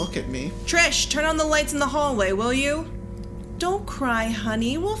have her look at me. Trish, turn on the lights in the hallway, will you? Don't cry,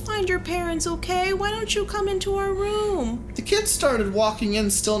 honey. We'll find your parents, okay? Why don't you come into our room? The kid started walking in,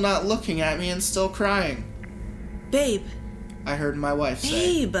 still not looking at me and still crying. Babe. I heard my wife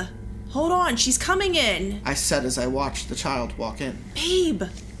say. Babe. Hold on, she's coming in. I said as I watched the child walk in. Babe.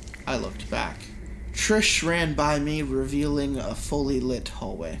 I looked back. Trish ran by me, revealing a fully lit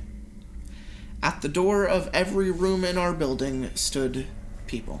hallway. At the door of every room in our building stood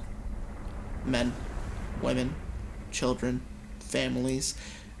people. Men, women, children, families.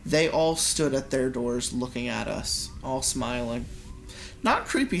 They all stood at their doors looking at us, all smiling. Not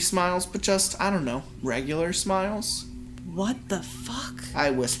creepy smiles, but just, I don't know, regular smiles. What the fuck? I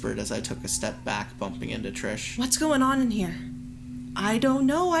whispered as I took a step back, bumping into Trish. What's going on in here? I don't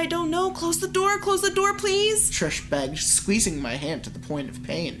know. Close the door, please. Trish begged, squeezing my hand to the point of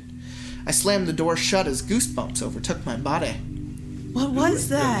pain. I slammed the door shut as goosebumps overtook my body. What was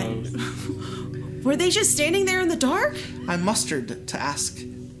that? Were they just standing there in the dark? I mustered to ask,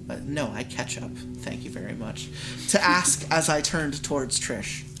 but no, I catch up. Thank you very much. To ask as I turned towards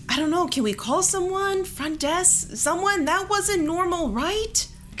Trish. I don't know. Can we call someone? Front desk? Someone? That wasn't normal, right?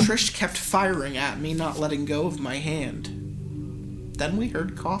 Trish kept firing at me, not letting go of my hand. Then we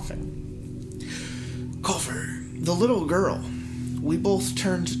heard coughing. Cougher. The little girl. We both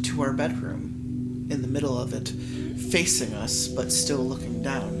turned to our bedroom. In the middle of it, facing us, but still looking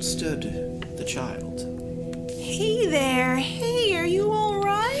down, stood the child. Hey there. Hey, are you all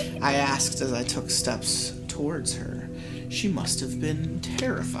right? I asked as I took steps towards her. She must have been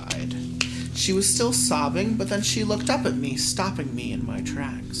terrified. She was still sobbing, but then she looked up at me, stopping me in my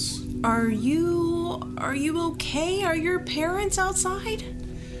tracks. Are you okay? Are your parents outside?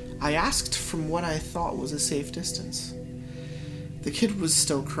 I asked from what I thought was a safe distance. The kid was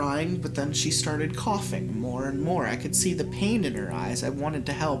still crying, but then she started coughing more and more. I could see the pain in her eyes. I wanted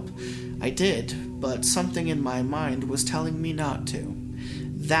to help. I did, but something in my mind was telling me not to.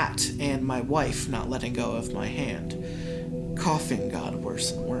 That and my wife not letting go of my hand. Coughing got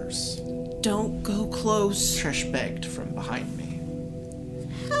worse and worse. Don't go close. Trish begged from behind me.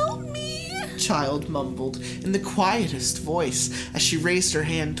 Help me. Child mumbled in the quietest voice as she raised her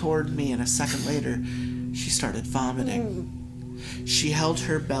hand toward me, and a second later, she started vomiting. She held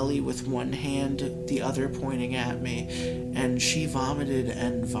her belly with one hand, the other pointing at me, and she vomited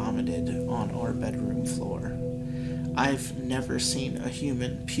and vomited on our bedroom floor. I've never seen a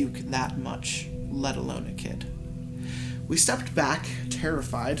human puke that much, let alone a kid. We stepped back,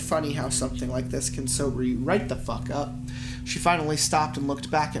 terrified. Funny how something like this can sober you right the fuck up. She finally stopped and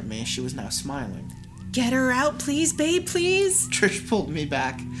looked back at me. She was now smiling. Get her out, please, babe, please. Trish pulled me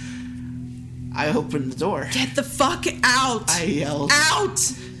back. I opened the door. Get the fuck out. I yelled. Out!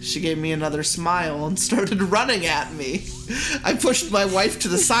 She gave me another smile and started running at me. I pushed my wife to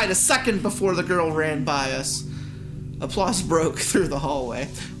the side a second before the girl ran by us. Applause broke through the hallway.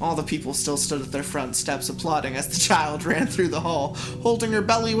 All the people still stood at their front steps applauding as the child ran through the hall, holding her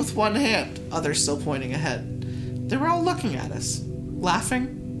belly with one hand, others still pointing ahead. They were all looking at us,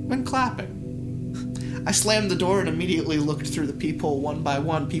 laughing and clapping. I slammed the door and immediately looked through the peephole one by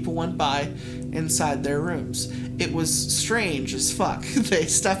one. People went by inside their rooms. It was strange as fuck. They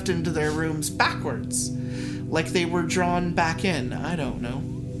stepped into their rooms backwards, like they were drawn back in. I don't know.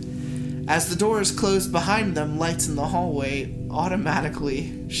 As the doors closed behind them, lights in the hallway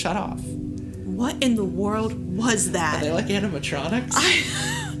automatically shut off. What in the world was that? Are they like animatronics?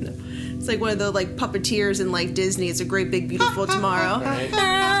 It's like one of the like puppeteers in like Disney. It's a great big beautiful tomorrow.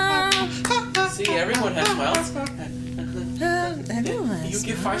 See, everyone has smiles. Everyone has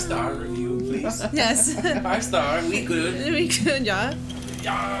You give 5-star review, please. Yes. 5-star, we good. We could, yeah.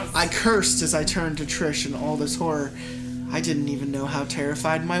 Yes. I cursed as I turned to Trish in all this horror. I didn't even know how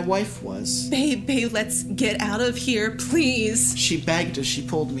terrified my wife was. Babe, let's get out of here, please. She begged as she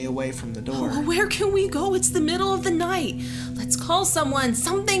pulled me away from the door. Oh, where can we go? It's the middle of the night. Let's call someone.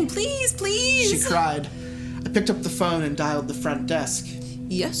 Something, please, please. She cried. I picked up the phone and dialed the front desk.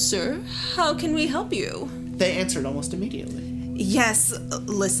 Yes, sir. How can we help you? They answered almost immediately. Yes,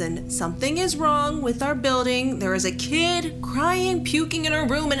 listen, something is wrong with our building. There is a kid crying, puking in our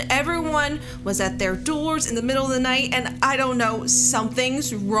room, and everyone was at their doors in the middle of the night, and I don't know,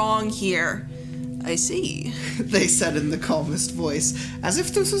 something's wrong here. I see. They said in the calmest voice, as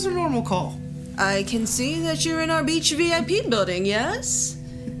if this was a normal call. I can see that you're in our beach VIP building, yes?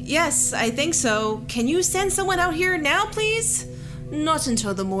 Yes, I think so. Can you send someone out here now, please? Not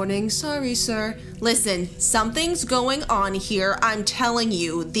until the morning. Sorry, sir. Listen, something's going on here. I'm telling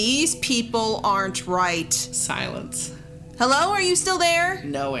you, these people aren't right. Silence. Hello, are you still there?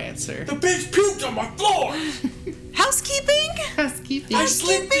 No answer. The bitch puked on my floor. Housekeeping? Housekeeping. I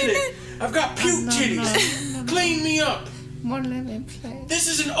slipped in it. I've got puke titties. Clean me up. One lemon pledge. This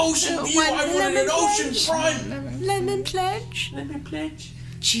is an ocean view. One I wanted lemon an ocean pledge. front. Lemon pledge? Lemon pledge.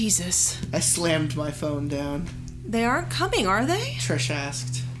 Jesus. I slammed my phone down. They aren't coming, are they? Trish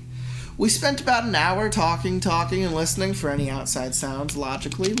asked. We spent about an hour talking, and listening for any outside sounds.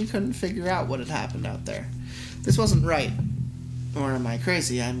 Logically, we couldn't figure out what had happened out there. This wasn't right. Or am I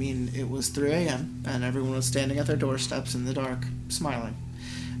crazy? I mean, it was 3 a.m., and everyone was standing at their doorsteps in the dark, smiling.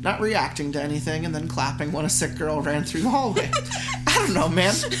 Not reacting to anything, and then clapping when a sick girl ran through the hallway. I don't know,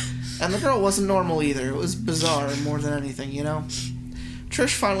 man. And the girl wasn't normal either. It was bizarre more than anything, you know?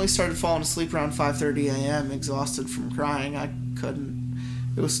 Trish finally started falling asleep around 5:30 a.m., exhausted from crying. I couldn't.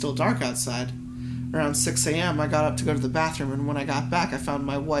 It was still dark outside. Around 6 a.m., I got up to go to the bathroom, and when I got back, I found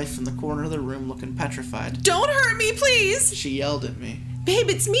my wife in the corner of the room looking petrified. Don't hurt me, please! She yelled at me. Babe,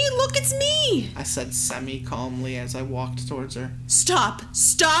 it's me! Look, it's me! I said semi-calmly as I walked towards her. Stop!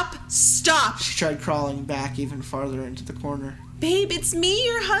 Stop! Stop! She tried crawling back even farther into the corner. Babe, it's me,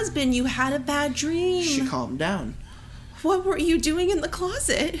 your husband. You had a bad dream. She calmed down. What were you doing in the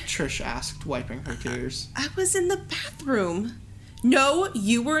closet? Trish asked, wiping her tears. I was in the bathroom. No,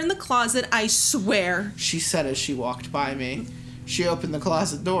 you were in the closet, I swear. She said as she walked by me. She opened the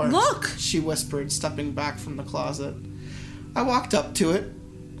closet door. Look! She whispered, stepping back from the closet. I walked up to it.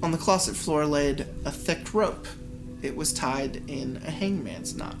 On the closet floor laid a thick rope. It was tied in a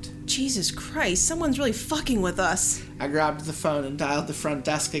hangman's knot. Jesus Christ, someone's really fucking with us. I grabbed the phone and dialed the front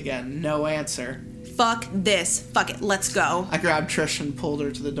desk again. No answer. Fuck this. Fuck it, let's go. I grabbed Trish and pulled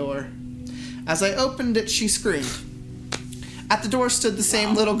her to the door. As I opened it, she screamed. At the door stood the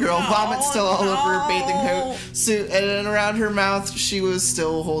same little girl, vomit still all over her bathing suit, and around her mouth she was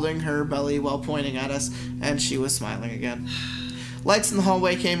still holding her belly while pointing at us, and she was smiling again. Lights in the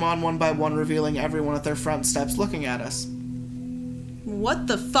hallway came on one by one, revealing everyone at their front steps looking at us. What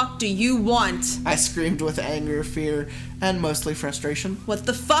the fuck do you want? I screamed with anger, fear, and mostly frustration. What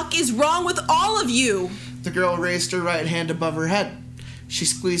the fuck is wrong with all of you? The girl raised her right hand above her head. She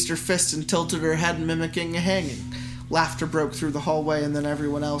squeezed her fist and tilted her head, mimicking a hanging. Laughter broke through the hallway, and then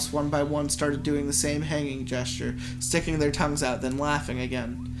everyone else, one by one, started doing the same hanging gesture, sticking their tongues out, then laughing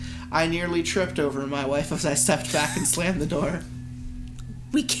again. I nearly tripped over my wife as I stepped back and slammed the door.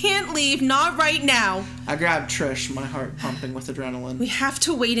 We can't leave, not right now. I grabbed Trish, my heart pumping with adrenaline. We have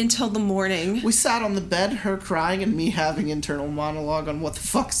to wait until the morning. We sat on the bed, her crying and me having internal monologue on what the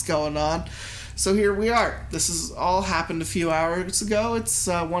fuck's going on. So here we are. This has all happened a few hours ago. It's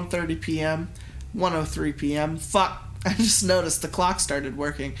 1:30 p.m., 1:03 p.m. Fuck. I just noticed the clock started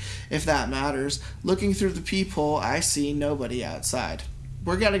working, if that matters. Looking through the peephole, I see nobody outside.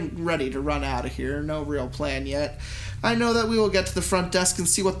 We're getting ready to run out of here. No real plan yet. I know that we will get to the front desk and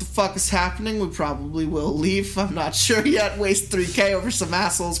see what the fuck is happening. We probably will leave. I'm not sure yet. Waste $3,000 over some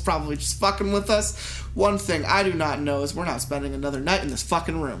assholes probably just fucking with us. One thing I do not know is we're not spending another night in this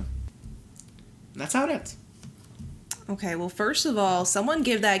fucking room. And that's how it ends. Okay, well, first of all, someone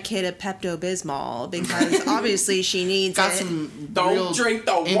give that kid a Pepto-Bismol, because obviously she needs Got it. some Don't drink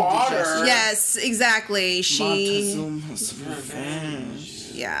the water. indigestion. Yes, exactly. She... Montezuma's revenge.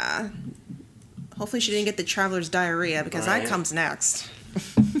 Yeah. Hopefully she didn't get the traveler's diarrhea, because that comes next.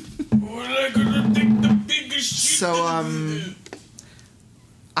 So,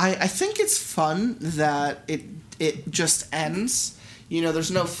 I think it's fun that it just ends. You know,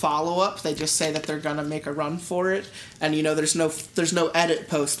 there's no follow-up. They just say that they're gonna make a run for it. And, you know, there's no edit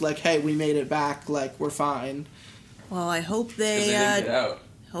post like, hey, we made it back, like, we're fine. Well, I hope 'Cause they, they didn't get out.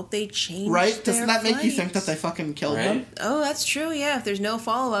 hope they change Right? Doesn't their that make you think flights. that they fucking killed Right? them? Oh, that's true, yeah. If there's no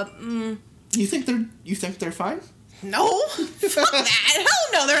follow-up, You think they're fine? No. Fuck that. Hell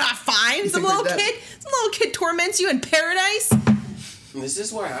no, they're not fine. Some think little they're dead? kid torments you in paradise. This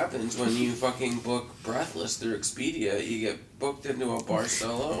is what happens when you fucking book Breathless through Expedia. You get booked into a bar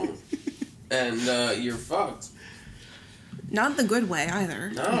solo, and you're fucked. Not the good way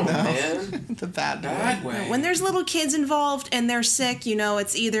either. No, man. The bad way. Way. When there's little kids involved and they're sick, you know,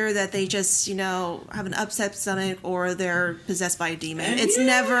 it's either that they just, you know, have an upset stomach or they're possessed by a demon. And it's yeah,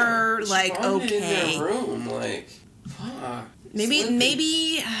 never, she like, vomited okay. in their room, like, fuck.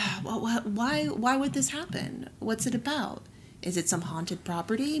 Maybe, why would this happen? What's it about? Is it some haunted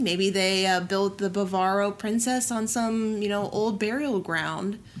property? Maybe they built the Bavaro princess on some, you know, old burial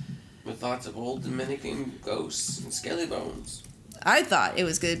ground. With lots of old Dominican ghosts and skelly bones. I thought it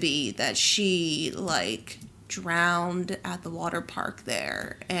was going to be that she, like, drowned at the water park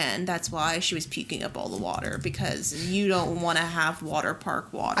there, and that's why she was puking up all the water, because you don't want to have water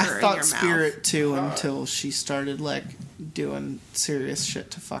park water in your I mouth. thought Spirit too until she started, like, doing serious shit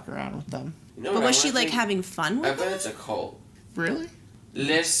to fuck around with them. You know But what was I she, like, think? having fun I with bet it? it's a cult. Really?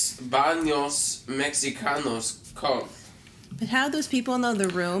 Les Baños Mexicanos cult. But how do those people in the other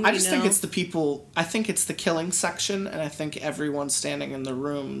room, I just think it's the people. I think it's the killing section, and I think everyone standing in the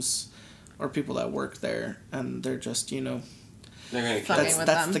rooms are people that work there, and they're just, you know, They're gonna kill Fucking them. with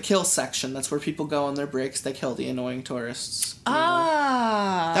that's them. the kill section. That's where people go on their breaks. They kill the annoying tourists. you know.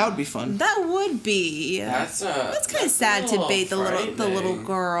 that would be fun. That would be. That's kind of sad to bait the little frightening.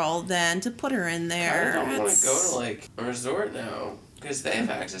 girl then, to put her in there. I don't want It's- to go to like a resort now because they have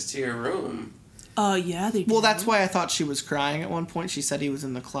access to your room. Oh yeah, they do. Well, that's why I thought she was crying at one point. She said he was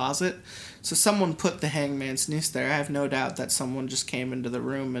in the closet. So someone put the hangman's noose there. I have no doubt that someone just came into the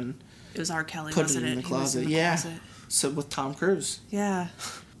room and It was R. Kelly, put it wasn't in it? the He was closet. in the Yeah. closet. So with Tom Cruise. Yeah.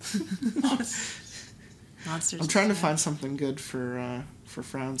 Monsters. I'm trying to find something good for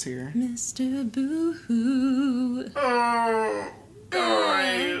Frowns here. Mr. Boo-hoo. Oh,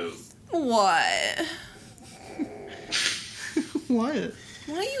 guys. What? What?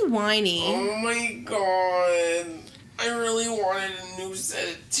 Why are you whining? Oh my god. I really wanted a new set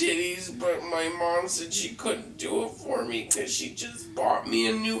of titties, but my mom said she couldn't do it for me because she just bought me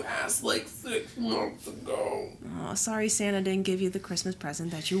a new ass like 6 months ago. Oh, sorry Santa didn't give you the Christmas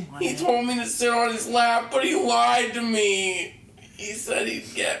present that you He wanted. told me to sit on his lap, but he lied to me. He said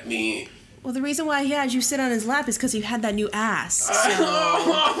he'd get me. Well, the reason why he had you sit on his lap is because you had that new ass. So.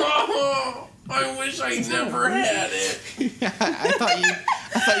 I wish I never had it. Yeah, I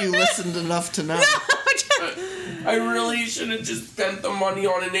thought you listened enough to know. I really should have just spent the money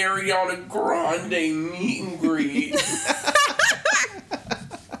on an Ariana Grande meet and greet.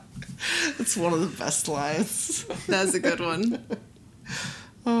 It's one of the best lines. That's a good one.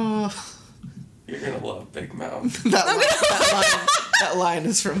 Oh. You're gonna love Big Mouth. That line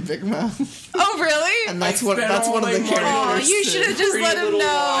is from Big Mouth. Oh, really? And that's one of the characters. Oh, you should have just let him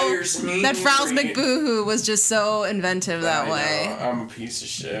know that Frowns McBooHoo McBooHoo was just so inventive that way. Know. I'm a piece of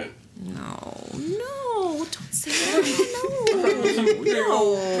shit. No, don't say that.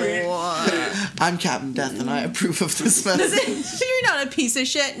 No. I'm Captain Death, and I approve of this message. You're not a piece of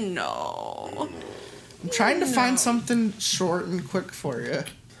shit. No. I'm trying to find something short and quick for you.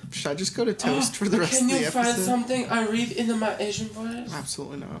 Should I just go to toast for the rest of the episode? Can you find something I read in my Asian voice?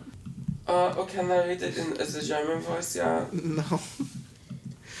 Absolutely not. Can I read it in as a German voice? Yeah. No.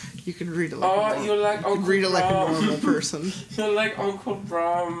 You can read it like you like Uncle read it like a normal person. You're like Uncle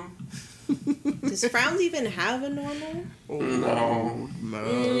Bram. Does Frowns even have a normal? No.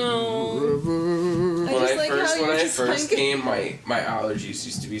 No. When I first came, my allergies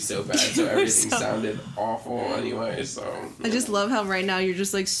used to be so bad, so everything sounded awful anyway. So I just love how right now you're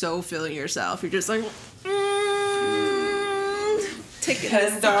just like so feeling yourself. You're just like. Take it.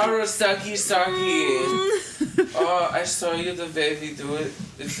 Kendara Saki. Oh, I saw you the way we do it.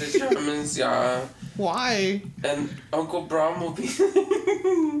 It's the Germans, yeah. Why? And Uncle Bram will be.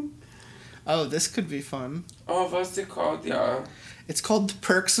 Oh, this could be fun. Oh, what's it called, yeah? It's called The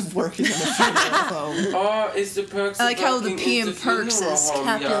Perks of Working in a Funeral Home. Oh, it's The Perks I like of how Working the P in in the perks Funeral is Home,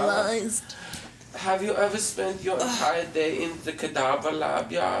 capitalized. Yeah. Have you ever spent your entire day in the cadaver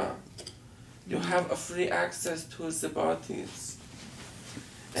lab, yeah? You have a free access to the bodies.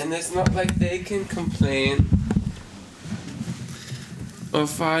 And it's not like they can complain or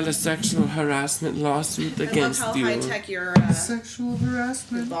file a sexual harassment lawsuit against you. I love how high tech your sexual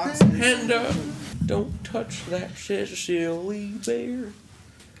harassment boxes. Panda, don't touch that shit, silly bear.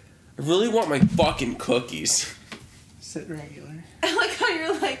 I really want my fucking cookies. Sit regular. I like how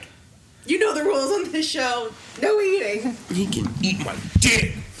you're like, you know the rules on this show. No eating. He can eat my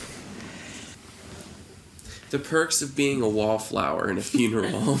dick. The perks of being a wallflower in a funeral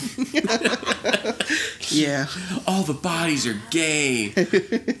home. Yeah. All the bodies are gay.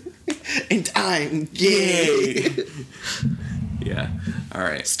 And I'm gay. Yeah. All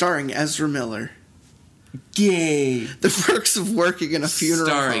right. Starring Ezra Miller. Gay. The Perks of Working in a Funeral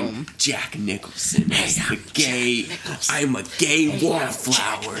Starring Home. Jack Nicholson as the gay. I'm a gay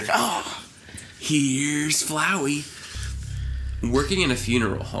wallflower. Oh. Here's Flowey. Working in a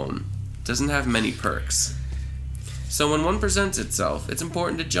funeral home doesn't have many perks. So when one presents itself, it's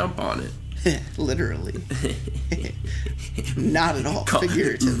important to jump on it. Literally. Not at all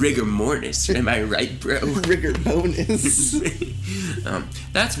figuratively. Rigor mortis, am I right, bro? Rigor bonus.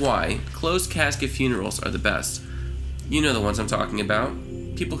 That's why closed casket funerals are the best. You know the ones I'm talking about.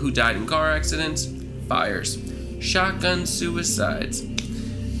 People who died in car accidents, fires, shotgun suicides,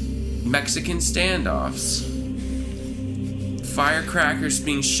 Mexican standoffs, firecrackers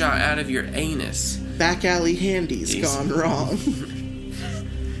being shot out of your anus. Back alley handies gone wrong.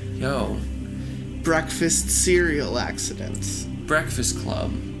 Yo. Breakfast cereal accidents. Breakfast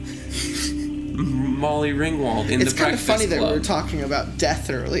Club. Molly Ringwald in it's the Breakfast Club. It's kind of funny that we were talking about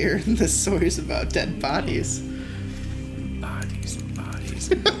death earlier, and this story's about dead bodies. Bodies and bodies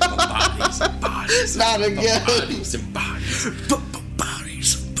and bodies and bodies. Not again. Bodies and bodies.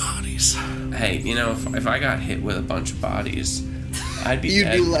 Bodies and bodies. Hey, you know, if I got hit with a bunch of bodies, I'd be You'd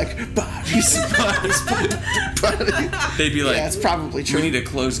dead. be like, bodies. They'd be like, yeah, it's probably true. We need a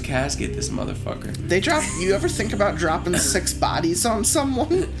closed casket, this motherfucker. You ever think about dropping 6 bodies on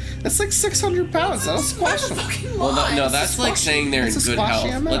someone? That's like 600 pounds. That'll squash them. Well, no, that's like saying they're in good health.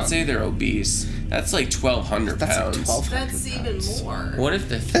 Amount. Let's say they're obese. That's like 1,200 pounds. Like 1,200 That's even more. What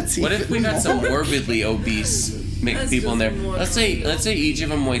if we got some morbidly obese people in there? Let's say each of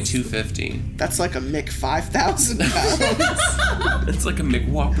them weigh 250. That's like a Mick 5,000 pounds. It's like a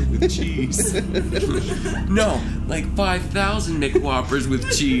McWhopper with cheese. No, like 5,000 McWhoppers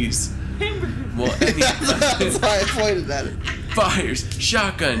with cheese. Well, that's why I pointed at it. Fires,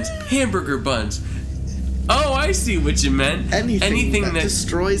 shotguns, hamburger buns. Oh, I see what you meant. Anything that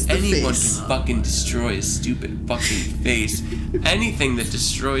destroys the anyone face. Can fucking destroy a stupid fucking face. Anything that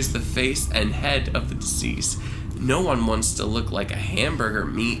destroys the face and head of the deceased. No one wants to look like a hamburger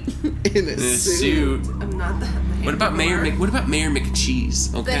meat In a suit. I'm not the What about Mayor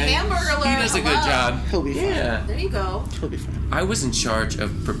McCheese? Okay, The Hamburger Lord, he does a good hello. job. He'll be fine. Yeah. There you go. He'll be fine. I was in charge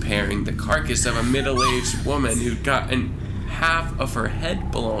of preparing the carcass of a middle-aged woman who'd gotten half of her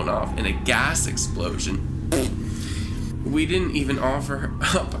head blown off in a gas explosion. We didn't even offer her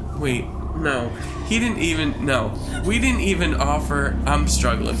we didn't even offer I'm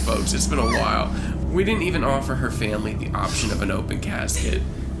struggling, folks. It's been a while. We didn't even offer her family the option of an open casket.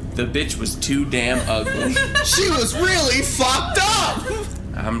 The bitch was too damn ugly. She was really fucked up!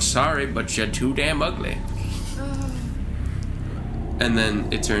 I'm sorry, but you're too damn ugly. And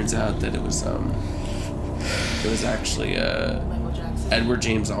then it turns out that it was actually Michael Jackson. Edward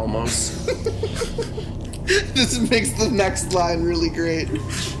James Olmos. This makes the next line really great.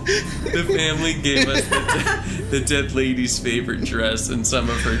 The family gave us the dead lady's favorite dress and some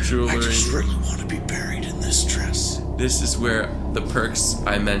of her jewelry. I just really want to be buried in this dress. This is where the perks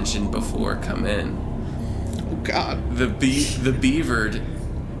I mentioned before come in. Oh God. The beavered.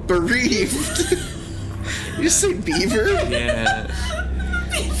 Bereaved. You just say beaver? Yeah.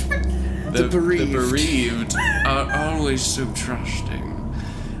 The bereaved. The bereaved are always so trusting.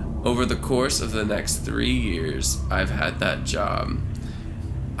 Over the course of the next 3 years, I've had that job.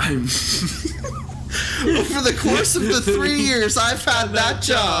 Over the course of the 3 years I've had that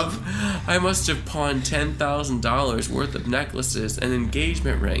job. I must have pawned $10,000 worth of necklaces and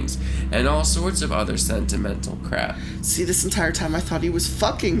engagement rings and all sorts of other sentimental crap. See, this entire time I thought he was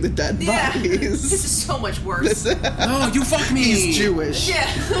fucking the dead Yeah. This bodies. is so much worse. Oh, you fuck me! He's Jewish. Yeah.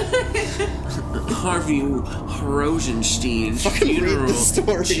 Harvey Rosenstein's Fucking read the funeral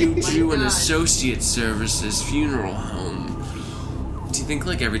story. Jew and God. Associate Services funeral home. Do you think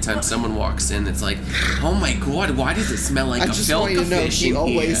like every time someone walks in, it's like, oh my god, why does it smell like I a just want filka you to know fish he in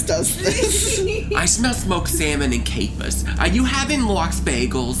always here? does this. I smell smoked salmon and capers. Are you having lox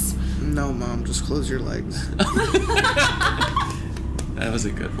bagels? No, Mom, just close your legs. That was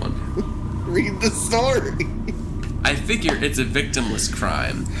a good one. Read the story. I figure it's a victimless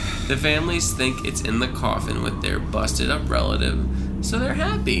crime. The families think it's in the coffin with their busted up relative, so they're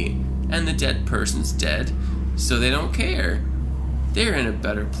happy. And the dead person's dead, so they don't care. They're in a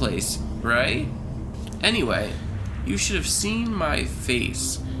better place, right? Anyway, you should have seen my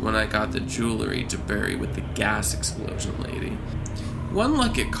face when I got the jewelry to bury with the gas explosion lady. One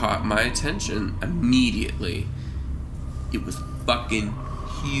look it caught my attention immediately. It was fucking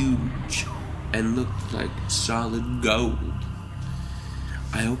huge and looked like solid gold.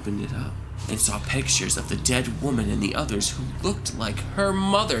 I opened it up and saw pictures of the dead woman and the others who looked like her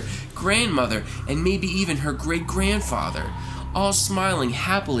mother, grandmother, and maybe even her great-grandfather, all smiling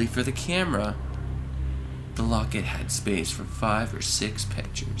happily for the camera. The locket had space for 5 or 6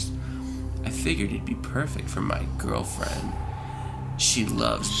 pictures. I figured it'd be perfect for my girlfriend. She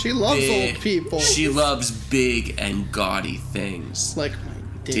loves old people. She loves big and gaudy things. Like my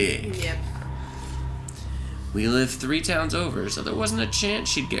dick. Yep. We lived 3 towns over, so there wasn't a chance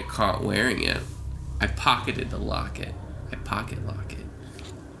she'd get caught wearing it. I pocketed the locket. Pocket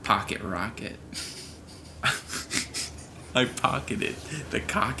rocket. I pocketed the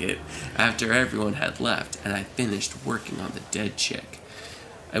cocket after everyone had left, and I finished working on the dead chick.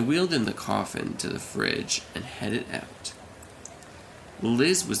 I wheeled in the coffin to the fridge and headed out.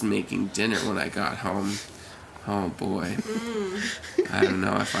 Liz was making dinner when I got home. Oh boy. I don't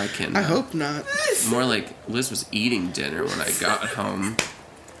know if I can. I hope not. More like Liz was eating dinner when I got home.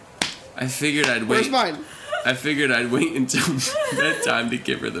 I figured I'd Where's wait. mine? I figured I'd wait until bedtime to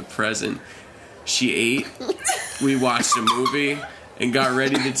give her the present. She ate, we watched a movie, and got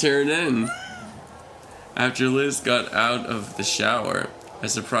ready to turn in. After Liz got out of the shower, I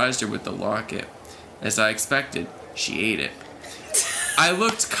surprised her with the locket. As I expected, she ate it. It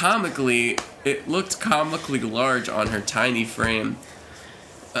looked comically large on her tiny frame.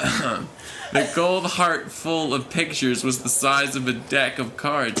 The gold heart full of pictures was the size of a deck of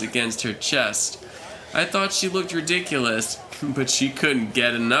cards against her chest. I thought she looked ridiculous, but she couldn't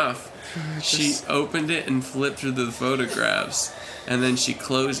get enough. She opened it and flipped through the photographs, and then she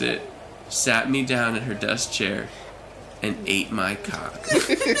closed it, sat me down in her desk chair, and ate my cock.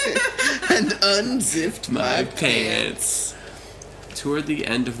 And unzipped My pants. Toward the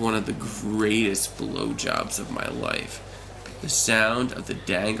end of one of the greatest blowjobs of my life, the sound of the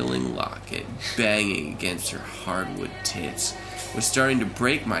dangling locket banging against her hardwood tits was starting to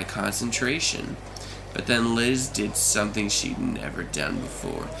break my concentration. But then Liz did something she'd never done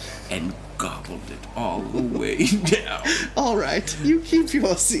before and gobbled it all the way down. Alright, you keep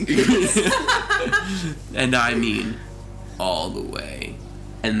your secrets. And I mean, all the way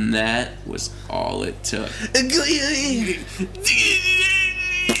And that was all it took.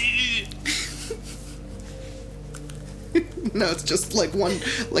 No, it's just like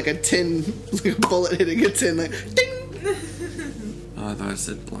a tin, like a bullet hitting a tin, like ding. Oh, I thought it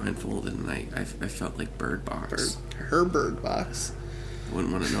said blindfolded, and I felt like Bird Box. Her Bird Box. I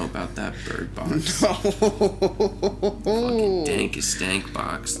wouldn't want to know about that Bird Box. No. Fucking dank stank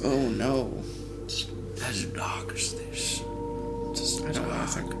box. Oh no. That's dark as this. Just I don't want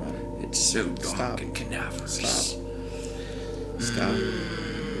to think about it. It's so dark Stop. and cadaverous. Stop.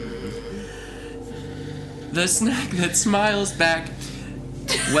 The snack that smiles back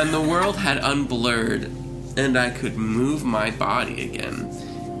when the world had unblurred and I could move my body again.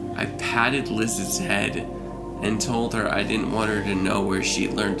 I patted Liz's head and told her I didn't want her to know where she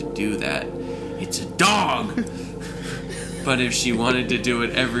learned to do that. It's a dog! But if she wanted to do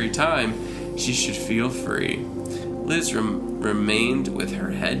it every time, she should feel free. Liz remained with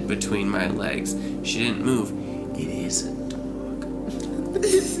her head between my legs. She didn't move. It is a dog.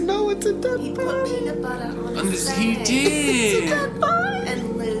 No, it's a dead He put body. peanut butter on his He leg. did!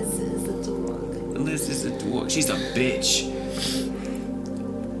 And Liz is a dog. Liz is a dog. She's a bitch.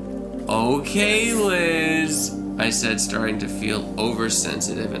 Okay, Liz, I said, starting to feel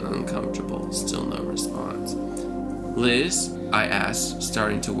oversensitive and uncomfortable. Still no response. Liz, I asked,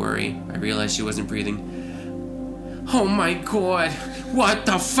 starting to worry. I realized she wasn't breathing. Oh my god, what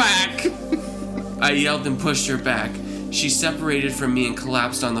the fuck? I yelled and pushed her back. She separated from me and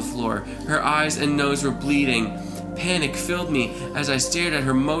collapsed on the floor. Her eyes and nose were bleeding. Panic filled me as I stared at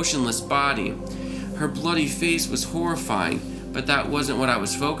her motionless body. Her bloody face was horrifying, but that wasn't what I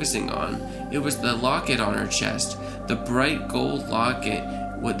was focusing on. It was the locket on her chest, the bright gold locket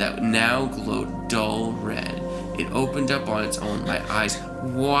that now glowed dull red. It opened up on its own. My eyes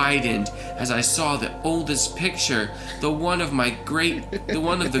widened as I saw the oldest picture. The one of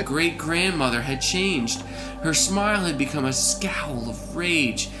the great-grandmother had changed. Her smile had become a scowl of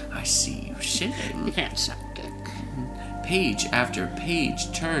rage. I see you shitting. Page after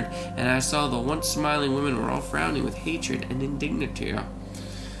page turned, and I saw the once smiling women were all frowning with hatred and indignity.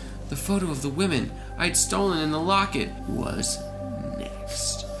 The photo of the women I'd stolen in the locket was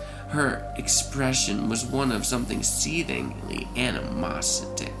next. Her expression was one of something seethingly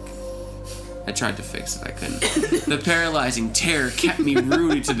animositic. I tried to fix it, I couldn't. The paralyzing terror kept me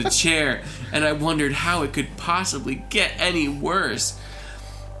rooted to the chair, and I wondered how it could possibly get any worse.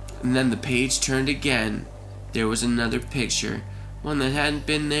 And then the page turned again. There was another picture, one that hadn't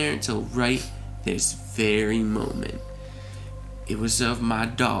been there until right this very moment. It was of my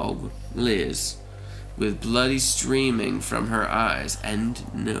dog, Liz, with bloody streaming from her eyes and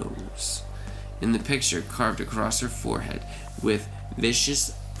nose. In the picture, carved across her forehead with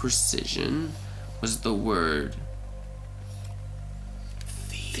vicious precision, was the word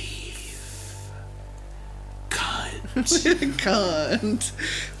thief. Cunt. Cunt.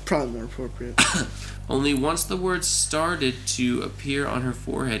 Probably more appropriate. Only once the words started to appear on her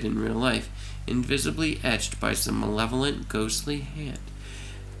forehead in real life, invisibly etched by some malevolent, ghostly hand,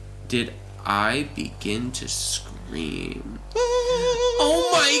 did I begin to scream. Oh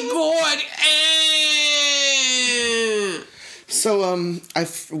my god! So,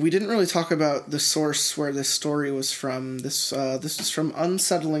 we didn't really talk about the source where this story was from. This is from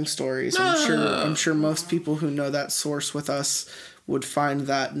Unsettling Stories. I'm sure most people who know that source with us would find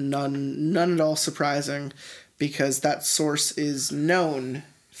that none at all surprising, because that source is known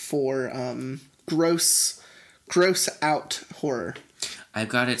for gross out horror. I've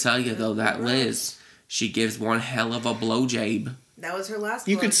got to tell you though, that Liz, she gives one hell of a blowjob. That was her last.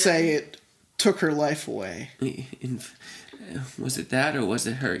 You could say it took her life away. Was it that, or was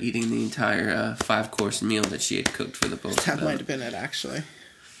it her eating the entire 5-course meal that she had cooked for the both of them? That might have been it, actually.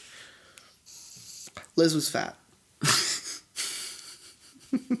 Liz was fat.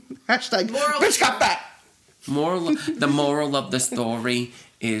 Hashtag bitch got fat. The moral of the story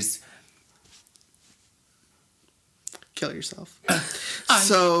is kill yourself. I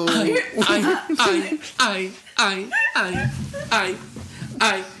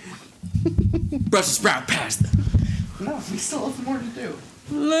Brussels sprout pasta. No, we still have more to do.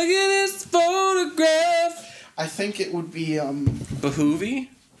 Look at this photograph. I think it would be Behoovy?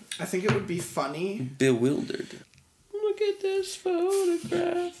 I think it would be funny. Bewildered. Look at this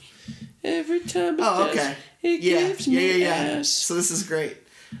photograph. Every time it gives me ass. So this is great.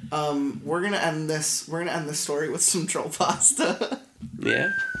 We're gonna end this story with some troll pasta.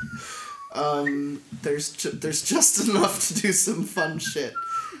 Yeah. There's just enough to do some fun shit.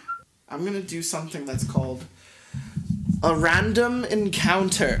 I'm gonna do something that's called a random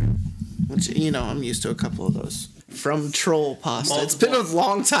encounter, which I'm used to a couple of those. from Troll Pasta. It's been a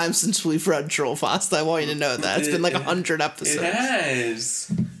long time since we've read Troll Pasta. I want you to know that. It's been like 100 episodes. It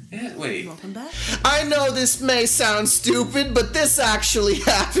has. Yeah, wait. Welcome back. I know this may sound stupid, but this actually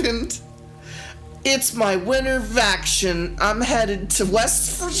happened. It's my winter vacation. I'm headed to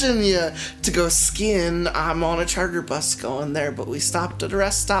West Virginia to go skiing. I'm on a charter bus going there, but we stopped at a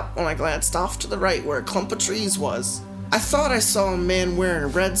rest stop when I glanced off to the right where a clump of trees was. I thought I saw a man wearing a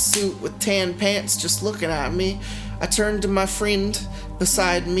red suit with tan pants just looking at me. I turned to my friend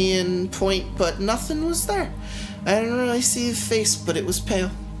beside me and point, but nothing was there. I didn't really see his face, but it was pale.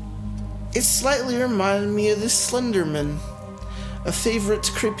 It slightly reminded me of this Slenderman, a favorite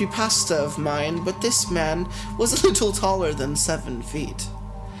creepypasta of mine, but this man was a little taller than 7 feet.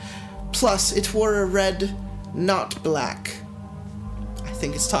 Plus, it wore a red, not black. I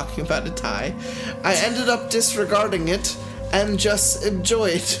think it's talking about a tie. I ended up disregarding it and just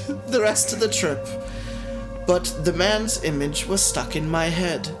enjoyed the rest of the trip. But the man's image was stuck in my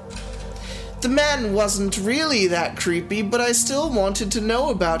head. The man wasn't really that creepy, but I still wanted to know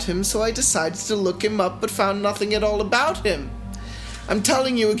about him, so I decided to look him up but found nothing at all about him. I'm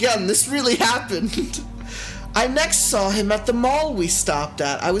telling you again, this really happened. I next saw him at the mall we stopped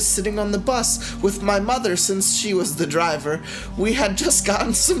at. I was sitting on the bus with my mother since she was the driver. We had just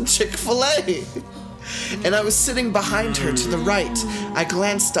gotten some Chick-fil-A. And I was sitting behind her to the right. I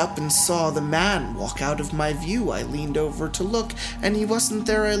glanced up and saw the man walk out of my view. I leaned over to look, and he wasn't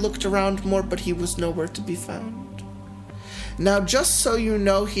there. I looked around more, but he was nowhere to be found. Now, just so you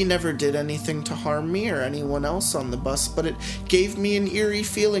know, he never did anything to harm me or anyone else on the bus, but it gave me an eerie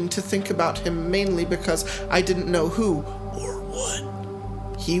feeling to think about him, mainly because I didn't know who or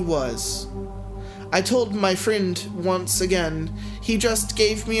what he was. I told my friend once again. He just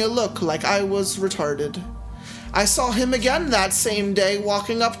gave me a look like I was retarded. I saw him again that same day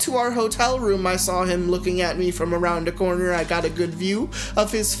walking up to our hotel room. I saw him looking at me from around a corner. I got a good view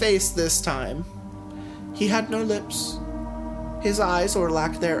of his face this time. He had no lips. His eyes, or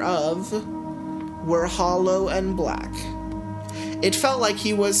lack thereof, were hollow and black. It felt like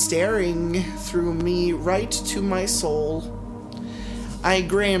he was staring through me right to my soul. I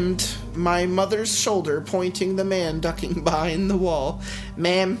grabbed my mother's shoulder, pointing the man ducking behind the wall.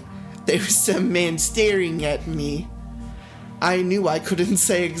 Ma'am, there's some man staring at me. I knew I couldn't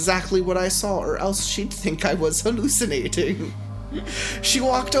say exactly what I saw, or else she'd think I was hallucinating. She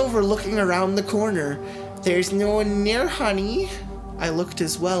walked over, looking around the corner. There's no one near, honey. I looked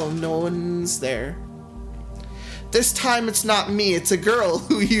as well. No one's there. This time it's not me, it's a girl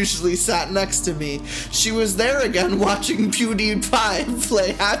who usually sat next to me. She was there again watching PewDiePie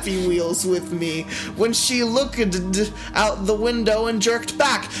play Happy Wheels with me when she looked out the window and jerked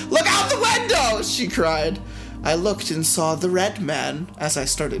back. Look out the window, she cried. I looked and saw the red man, as I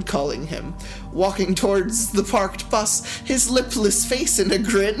started calling him, walking towards the parked bus, his lipless face in a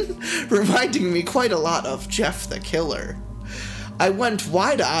grin, reminding me quite a lot of Jeff the Killer. I went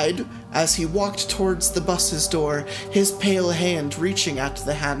wide-eyed as he walked towards the bus's door, his pale hand reaching at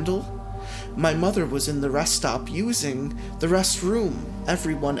the handle. My mother was in the rest stop using the restroom.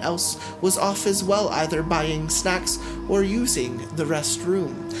 Everyone else was off as well, either buying snacks or using the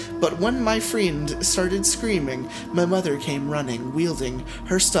restroom. But when my friend started screaming, my mother came running, wielding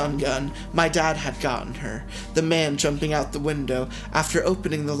her stun gun. My dad had gotten her, the man jumping out the window after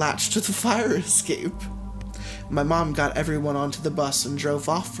opening the latch to the fire escape. My mom got everyone onto the bus and drove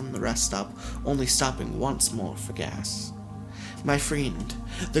off from the rest stop, only stopping once more for gas. My friend,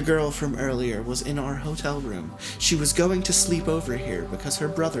 the girl from earlier, was in our hotel room. She was going to sleep over here because her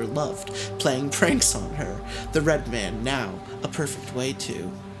brother loved playing pranks on her. The red man, now a perfect way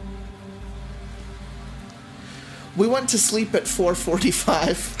to. We went to sleep at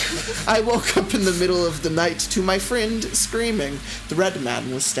 4:45. I woke up in the middle of the night to my friend screaming. The red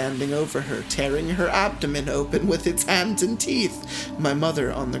man was standing over her, tearing her abdomen open with its hands and teeth. My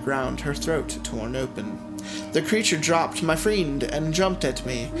mother on the ground, her throat torn open. The creature dropped my friend and jumped at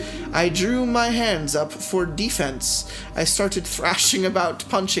me. I drew my hands up for defense. I started thrashing about,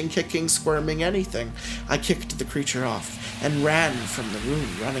 punching, kicking, squirming, anything. I kicked the creature off and ran from the room,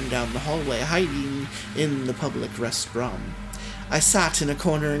 running down the hallway, hiding in the public restroom. I sat in a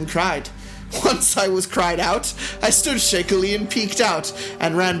corner and cried. Once I was cried out, I stood shakily and peeked out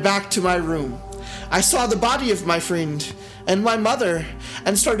and ran back to my room. I saw the body of my friend and my mother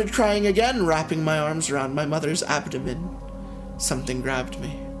and started crying again, wrapping my arms around my mother's abdomen. Something grabbed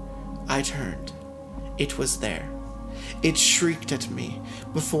me. I turned. It was there. It shrieked at me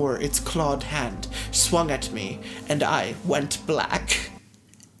before its clawed hand swung at me, and I went black.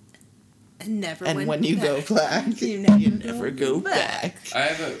 And never And went when you go back. black, You you never go back. I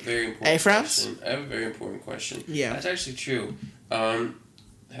have a very important Hey, Frowns? question. I have a very important question. Yeah. That's actually true. Haven't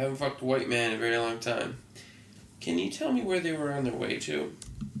fucked a white man in a very long time. Can you tell me where they were on their way to?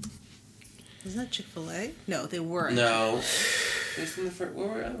 Wasn't that Chick-fil-A? No, they weren't. No. Where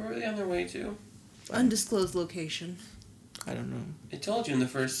were they on their way to? Undisclosed location. I don't know. It told you in the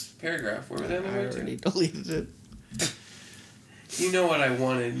first paragraph. Where were they on their I way already to? deleted it. You know what I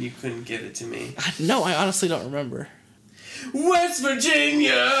wanted and you couldn't give it to me. No, I honestly don't remember. West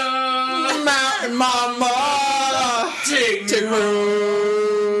Virginia! Mountain Mama! Take me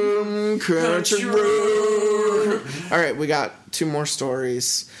home, country road. Alright, we got 2 more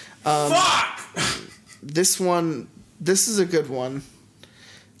stories. Fuck! This is a good one.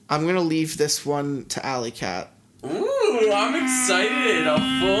 I'm gonna leave this one to Alley Cat. Ooh, I'm excited. A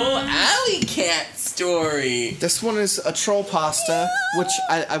full Alley Cat story. This one is a troll pasta, which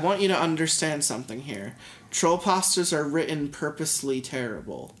I want you to understand something here. Troll pastas are written purposely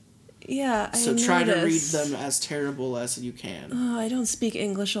terrible. Yeah, So try to read them as terrible as you can. Oh, I don't speak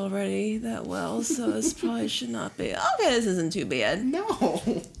English already that well, so this probably should not be. Okay, this isn't too bad. No.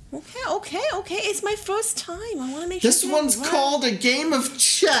 Okay. It's my first time. I want to make sure. This one's called A Game of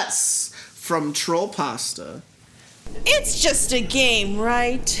Chess from Troll Pasta. It's just a game,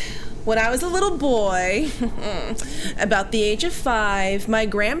 right? When I was a little boy, about the age of 5, my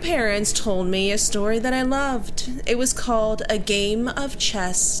grandparents told me a story that I loved. It was called A Game of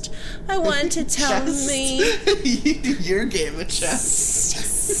Chess. I wanted to tell me... Your game of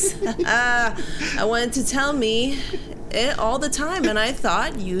chess. I wanted to tell me it all the time, and I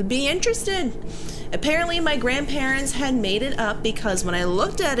thought you'd be interested. Apparently, my grandparents had made it up because when I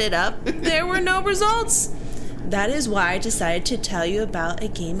looked at it up, there were no results. That is why I decided to tell you about a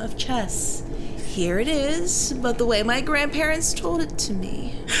game of chess. Here it is, but the way my grandparents told it to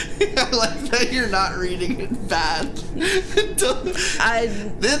me. I like that you're not reading it bad. The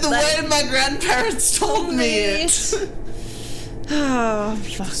way my grandparents told me it. Oh,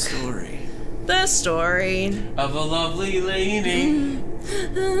 fuck. Story. The story Of a lovely lady.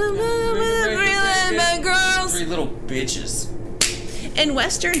 Three little bitches. In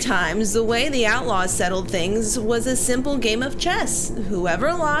Western times, the way the outlaws settled things was a simple game of chess.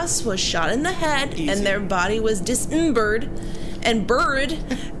 Whoever lost was shot in the head, and their body was dismembered and buried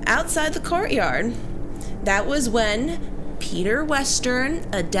outside the courtyard. That was when Peter Western,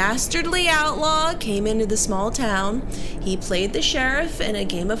 a dastardly outlaw, came into the small town. He played the sheriff in a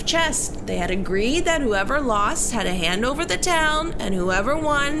game of chess. They had agreed that whoever lost had to hand over the town, and whoever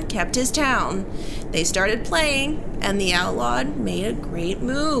won kept his town. They started playing, and the outlaw made a great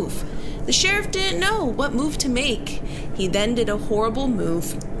move. The sheriff didn't know what move to make. He then did a horrible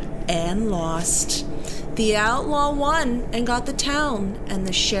move and lost. The outlaw won and got the town, and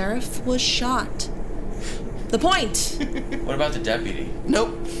the sheriff was shot. The point. What about the deputy?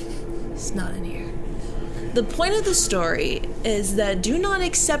 Nope. It's not in here. The point of the story is that do not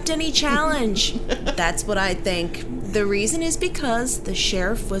accept any challenge. That's what I think. The reason is because the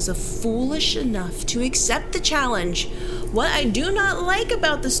sheriff was foolish enough to accept the challenge. What I do not like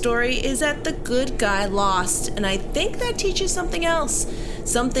about the story is that the good guy lost, and I think that teaches something else.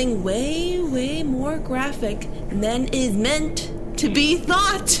 Something way, way more graphic than is meant to be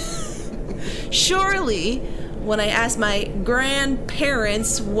thought. Surely, when I asked my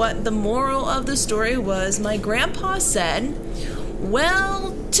grandparents what the moral of the story was, my grandpa said,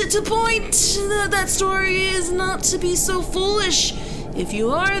 well, to point, that story is not to be so foolish. If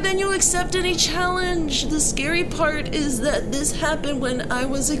you are, then you accept any challenge. The scary part is that this happened when I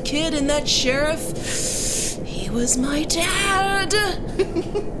was a kid, and that sheriff, he was my dad.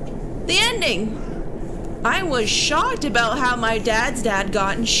 The ending. I was shocked about how my dad's dad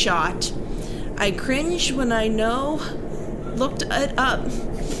gotten shot. I cringed when I looked it up.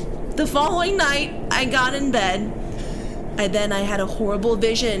 The following night, I got in bed. I had a horrible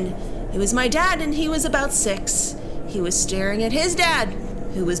vision. It was my dad, and he was about 6. He was staring at his dad,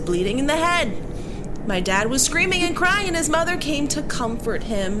 who was bleeding in the head. My dad was screaming and crying, and his mother came to comfort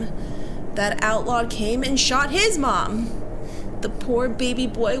him. That outlaw came and shot his mom. The poor baby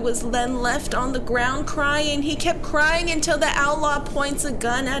boy was then left on the ground crying. He kept crying until the outlaw points a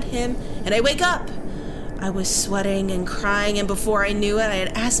gun at him, and I wake up. I was sweating and crying, and before I knew it, I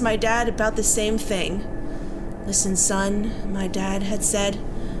had asked my dad about the same thing. Listen, son, my dad had said,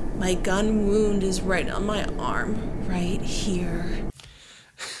 my gun wound is right on my arm, right here.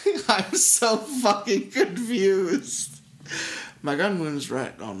 I'm so fucking confused. My gun wound's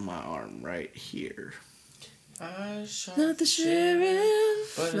right on my arm, right here. I shot Not the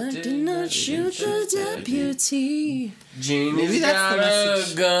sheriff. But did not shoot the deputy. Genie's Maybe that's got the a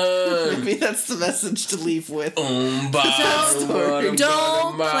message. gun. Maybe that's the message to leave with. Don't play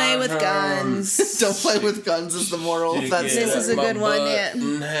with guns. Don't play with guns is the moral of that This story. is a good one, yeah.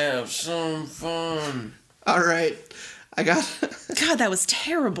 And have some fun. All right. I got... God, that was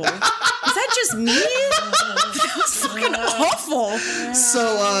terrible. Is that just me? That was fucking awful.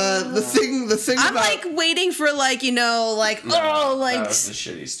 So, the thing I'm about... like waiting for like, you know, like, oh, like That was a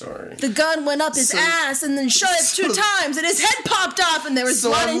shitty story. the gun went up his ass and then shot it 2 times and his head popped off and there was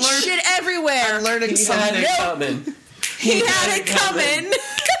blood and shit everywhere. I'm learning He something. had it coming. He had it coming.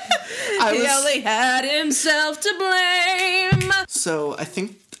 He only had himself to blame. So, I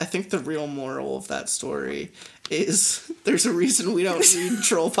think the real moral of that story is there's a reason we don't read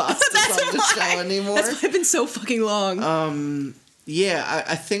troll pastas on the show anymore. That's why I've been so fucking long. Yeah,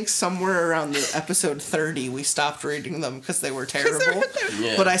 I think somewhere around the episode 30 we stopped reading them because they were terrible.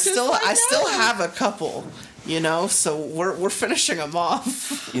 Yeah. But I still have a couple, you know, so we're finishing them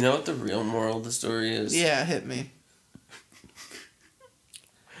off. You know what the real moral of the story is? Yeah, hit me.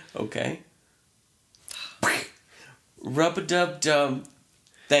 Okay. Rub-a-dub-dub.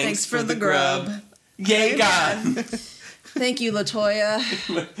 Thanks for the grub. Yay, God. Thank you, LaToya.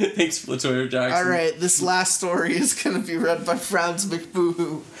 Thanks, Latoya Jackson. All right, this last story is going to be read by Frowns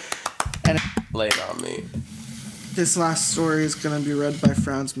McBooHoo. Lay it on me. This last story is going to be read by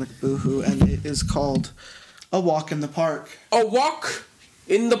Frowns McBooHoo, and it is called A Walk in the Park. A walk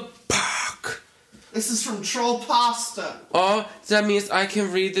in the park. This is from Troll Pasta. Oh, that means I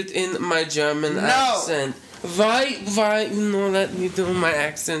can read it in my German accent. Why you let me do my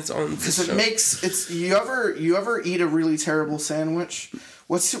accents on the Because show? it makes you ever eat a really terrible sandwich?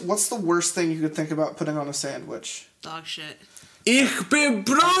 What's the worst thing you could think about putting on a sandwich? Dog shit. Ich bin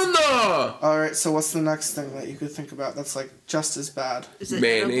Bruno! All right, so what's the next thing that you could think about that's like just as bad? Is it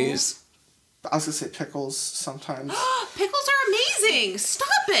Mayonnaise. I was gonna say pickles sometimes. Pickles are amazing. Stop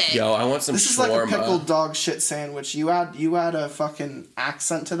it. Yo, I want some This is shawarma. like a pickled dog shit sandwich. You add a fucking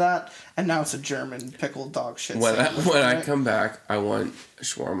accent to that, and now it's a German pickled dog shit sandwich. When I right? come back, I want a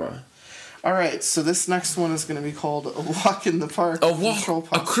shawarma. All right, so this next one is gonna be called A Walk in the Park. A from Troll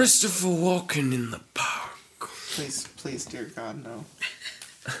walk, a Pasta. Christopher Walken in the park. Please, dear God, no.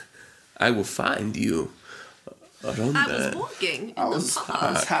 I will find you. I was walking in I the was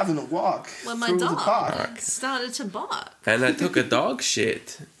park having a walk when my through the dog park. started to bark. And I took a dog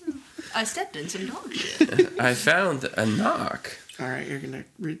shit. I stepped in some dog shit. I found a knock. All right, you're gonna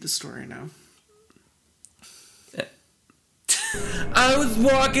read the story now. I was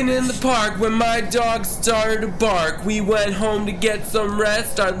walking in the park when my dog started to bark. We went home to get some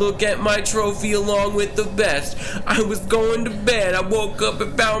rest. I look at my trophy along with the vest. I was going to bed. I woke up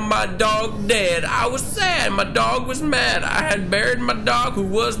and found my dog dead. I was sad. My dog was mad. I had buried my dog who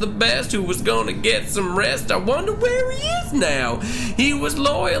was the best, who was gonna get some rest. I wonder where he is now. He was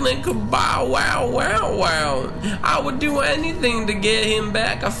loyal and could bow wow wow wow. I would do anything to get him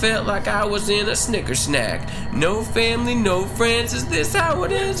back. I felt like I was in a Snicker snack. No family, no friends, is this how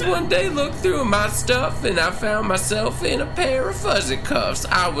it is? One day looked through my stuff and I found myself in a pair of fuzzy cuffs.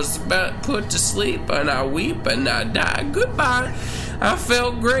 I was about put to sleep and I weep and I die. Goodbye. I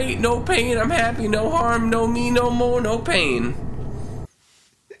felt great, no pain, I'm happy, no harm, no me, no more, no pain.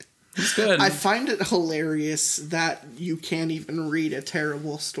 It's good. I find it hilarious that you can't even read a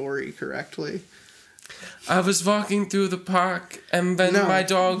terrible story correctly. I was walking through the park and then No, my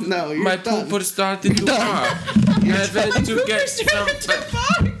dog, no, you're my done. pooper started to bark. I went to get some.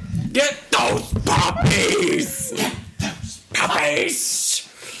 Get those puppies! Get those puppies!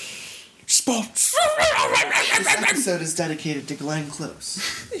 Sports! This episode is dedicated to Glenn Close.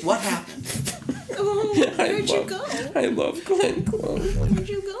 What happened? Where'd you go? I love Glenn Close. Where'd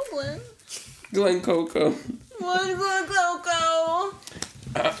you go, Glenn? Glenn Coco. Where'd Coco?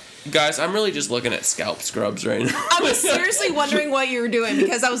 Guys, I'm really just looking at scalp scrubs right now. I was seriously wondering what you were doing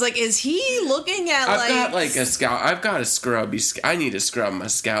because I was like, is he looking at I've got like a scalp. I've got a scrubby. I need to scrub my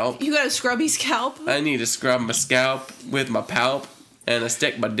scalp. You got a scrubby scalp? I need to scrub my scalp with my palp and I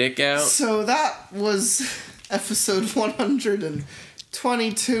stick my dick out. So that was episode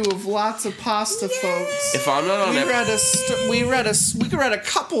 122 of Lots of Pasta, folks. If I'm not on We read a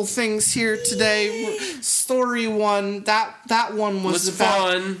couple things here today. Story 1, that one was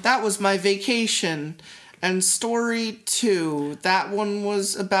about fun. That was my vacation. And story 2, that one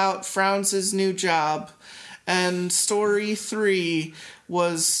was about Frowns' new job. And story 3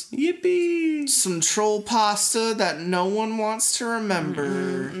 was Yippee! some troll pasta that no one wants to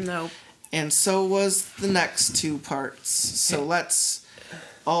remember. Nope. And so was the next 2 parts. So let's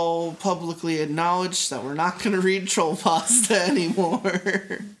all publicly acknowledged that we're not going to read troll pasta anymore.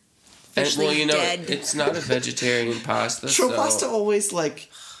 Well, you know, dead. it's not a vegetarian pasta. Troll so pasta always, like,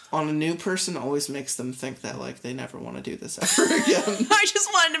 on a new person, always makes them think that, like, they never want to do this ever again. I just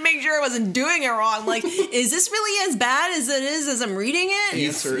wanted to make sure I wasn't doing it wrong. Like, is this really as bad as it is as I'm reading it? The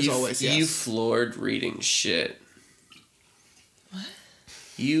answer is always yes. You floored reading shit. What?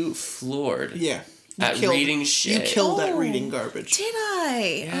 You floored. Yeah. Reading shit. You killed at reading garbage. Did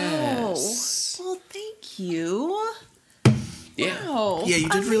I? Yes. Oh. Well, thank you. Yeah. Wow. Yeah, you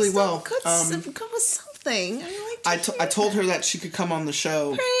did really well. Good with something. I told her that she could come on the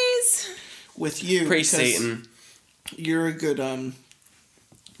show Praise. with you. Praise because Satan. You're a good Ball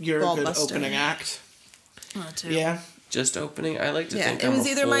buster. opening act. Too. Yeah. Just opening. I like to think it I'm was a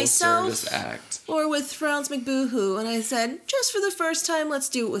either full myself service act. or with Frowns McBooHoo, and I said, just for the first time, let's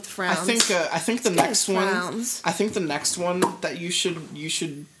do it with Frowns. I think the next one. Frowns. I think the next one that you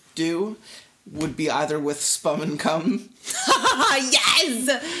should do would be either with Spum and Cum.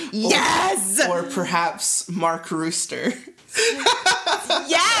 Yes! Or perhaps Mark Rooster.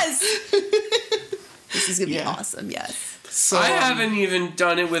 Yes! This is gonna be awesome, yes. So I haven't even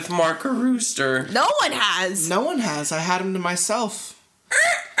done it with Mark or Rooster. No one has! No one has. I had him to myself.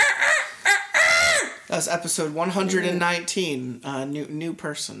 That was episode 119. New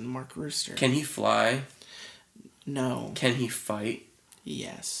person, Mark Rooster. Can he fly? No. Can he fight?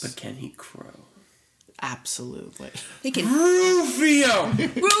 Yes. But can he crow? Absolutely. He can. Rufio!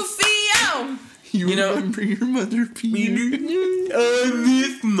 Rufio! You remember your mother, Peter? I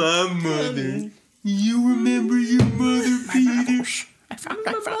miss my mother. You remember your mother, Peter? I found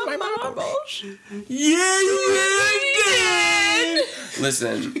my marbles. Yeah, you did!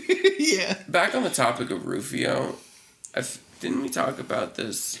 Listen. Yeah. Back on the topic of Rufio, didn't we talk about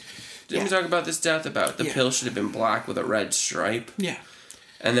this? Didn't we talk about this death? About the pill should have been black with a red stripe? Yeah.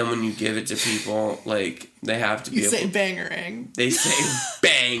 And then when you give it to people, like, they have to be You say bangerang. They say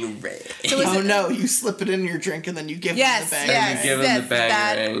bangerang. So no, you slip it in your drink and then you give them the bangerang. And you give them the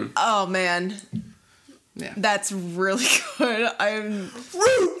bangerang. Oh, man. Yeah. That's really good. I'm...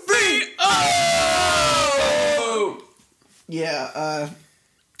 Rufio! Yeah,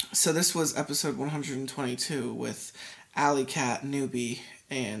 so this was episode 122 with Alley Cat, Newbie,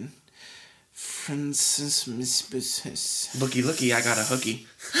 and Francis Miss. Looky, I got a hooky.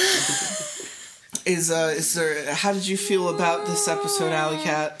 Is there? How did you feel about this episode, Alley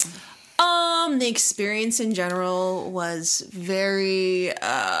Cat? The experience in general was very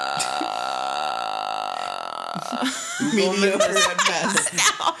mediocre at best.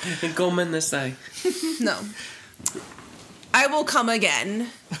 No. I will come again.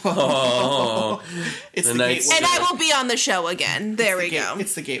 Oh, It's the night's gateway. And I will be on the show again. There we go.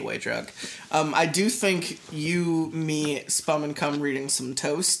 It's the gateway drug. I do think you, me, Spum and Cum reading some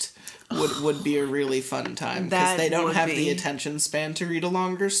toast would be a really fun time because they don't have the attention span to read a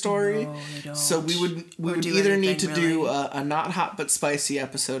longer story. No, they don't. So we would do either need to anything, do really. a not hot but spicy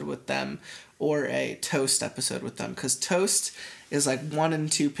episode with them or a toast episode with them because toast is like 1 and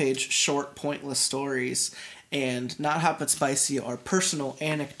 2 page short pointless stories. And Not Hot But Spicy are personal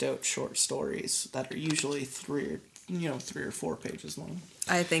anecdote short stories that are usually 3 or 4 pages long.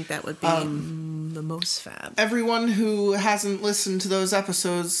 I think that would be the most fab. Everyone who hasn't listened to those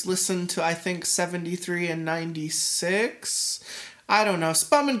episodes, listen to, I think, 73 and 96. I don't know.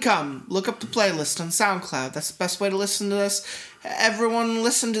 Spum and Cum. Look up the playlist on SoundCloud. That's the best way to listen to this. Everyone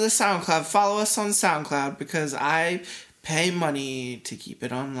listen to the SoundCloud. Follow us on SoundCloud because I pay money to keep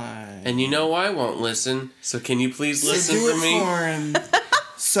it online. and you know I won't listen. So can you please listen do for it me? for him.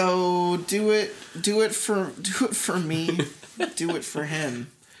 So do it for me. Do it for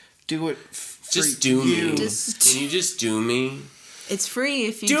him. Do it for Just do you. me. Can you just do me? It's free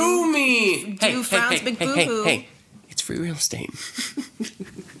if you Do me! do Frowns McBooHoo. Hey. It's free real estate.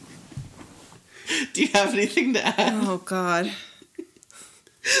 Do you have anything to add? Oh, God.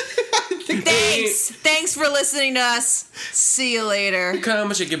 Thanks for listening to us. See you later.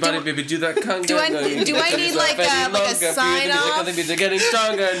 Come shake your body, baby. Do that conga. do I need like a sign off? Getting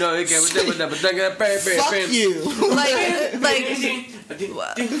stronger. No, you can't. Fuck you.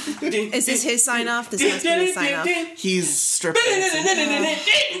 Is this his sign off? This must be his sign off. He's stripping.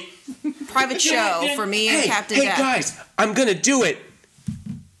 Private show for me and Captain Hey Jack. guys, I'm gonna do it.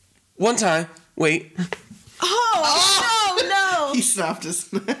 One time. Wait. Oh no! He snapped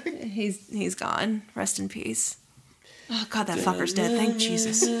his neck. He's gone. Rest in peace. Oh God, that fucker's dead. Thank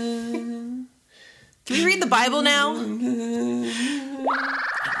Jesus. Can we read the Bible now? And then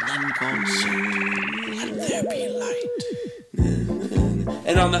God said, "Let there be light."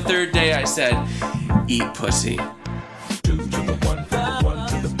 And on the third day I said, eat pussy. 2 to the 1, 1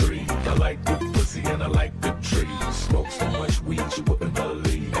 to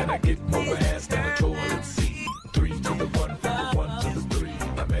it more.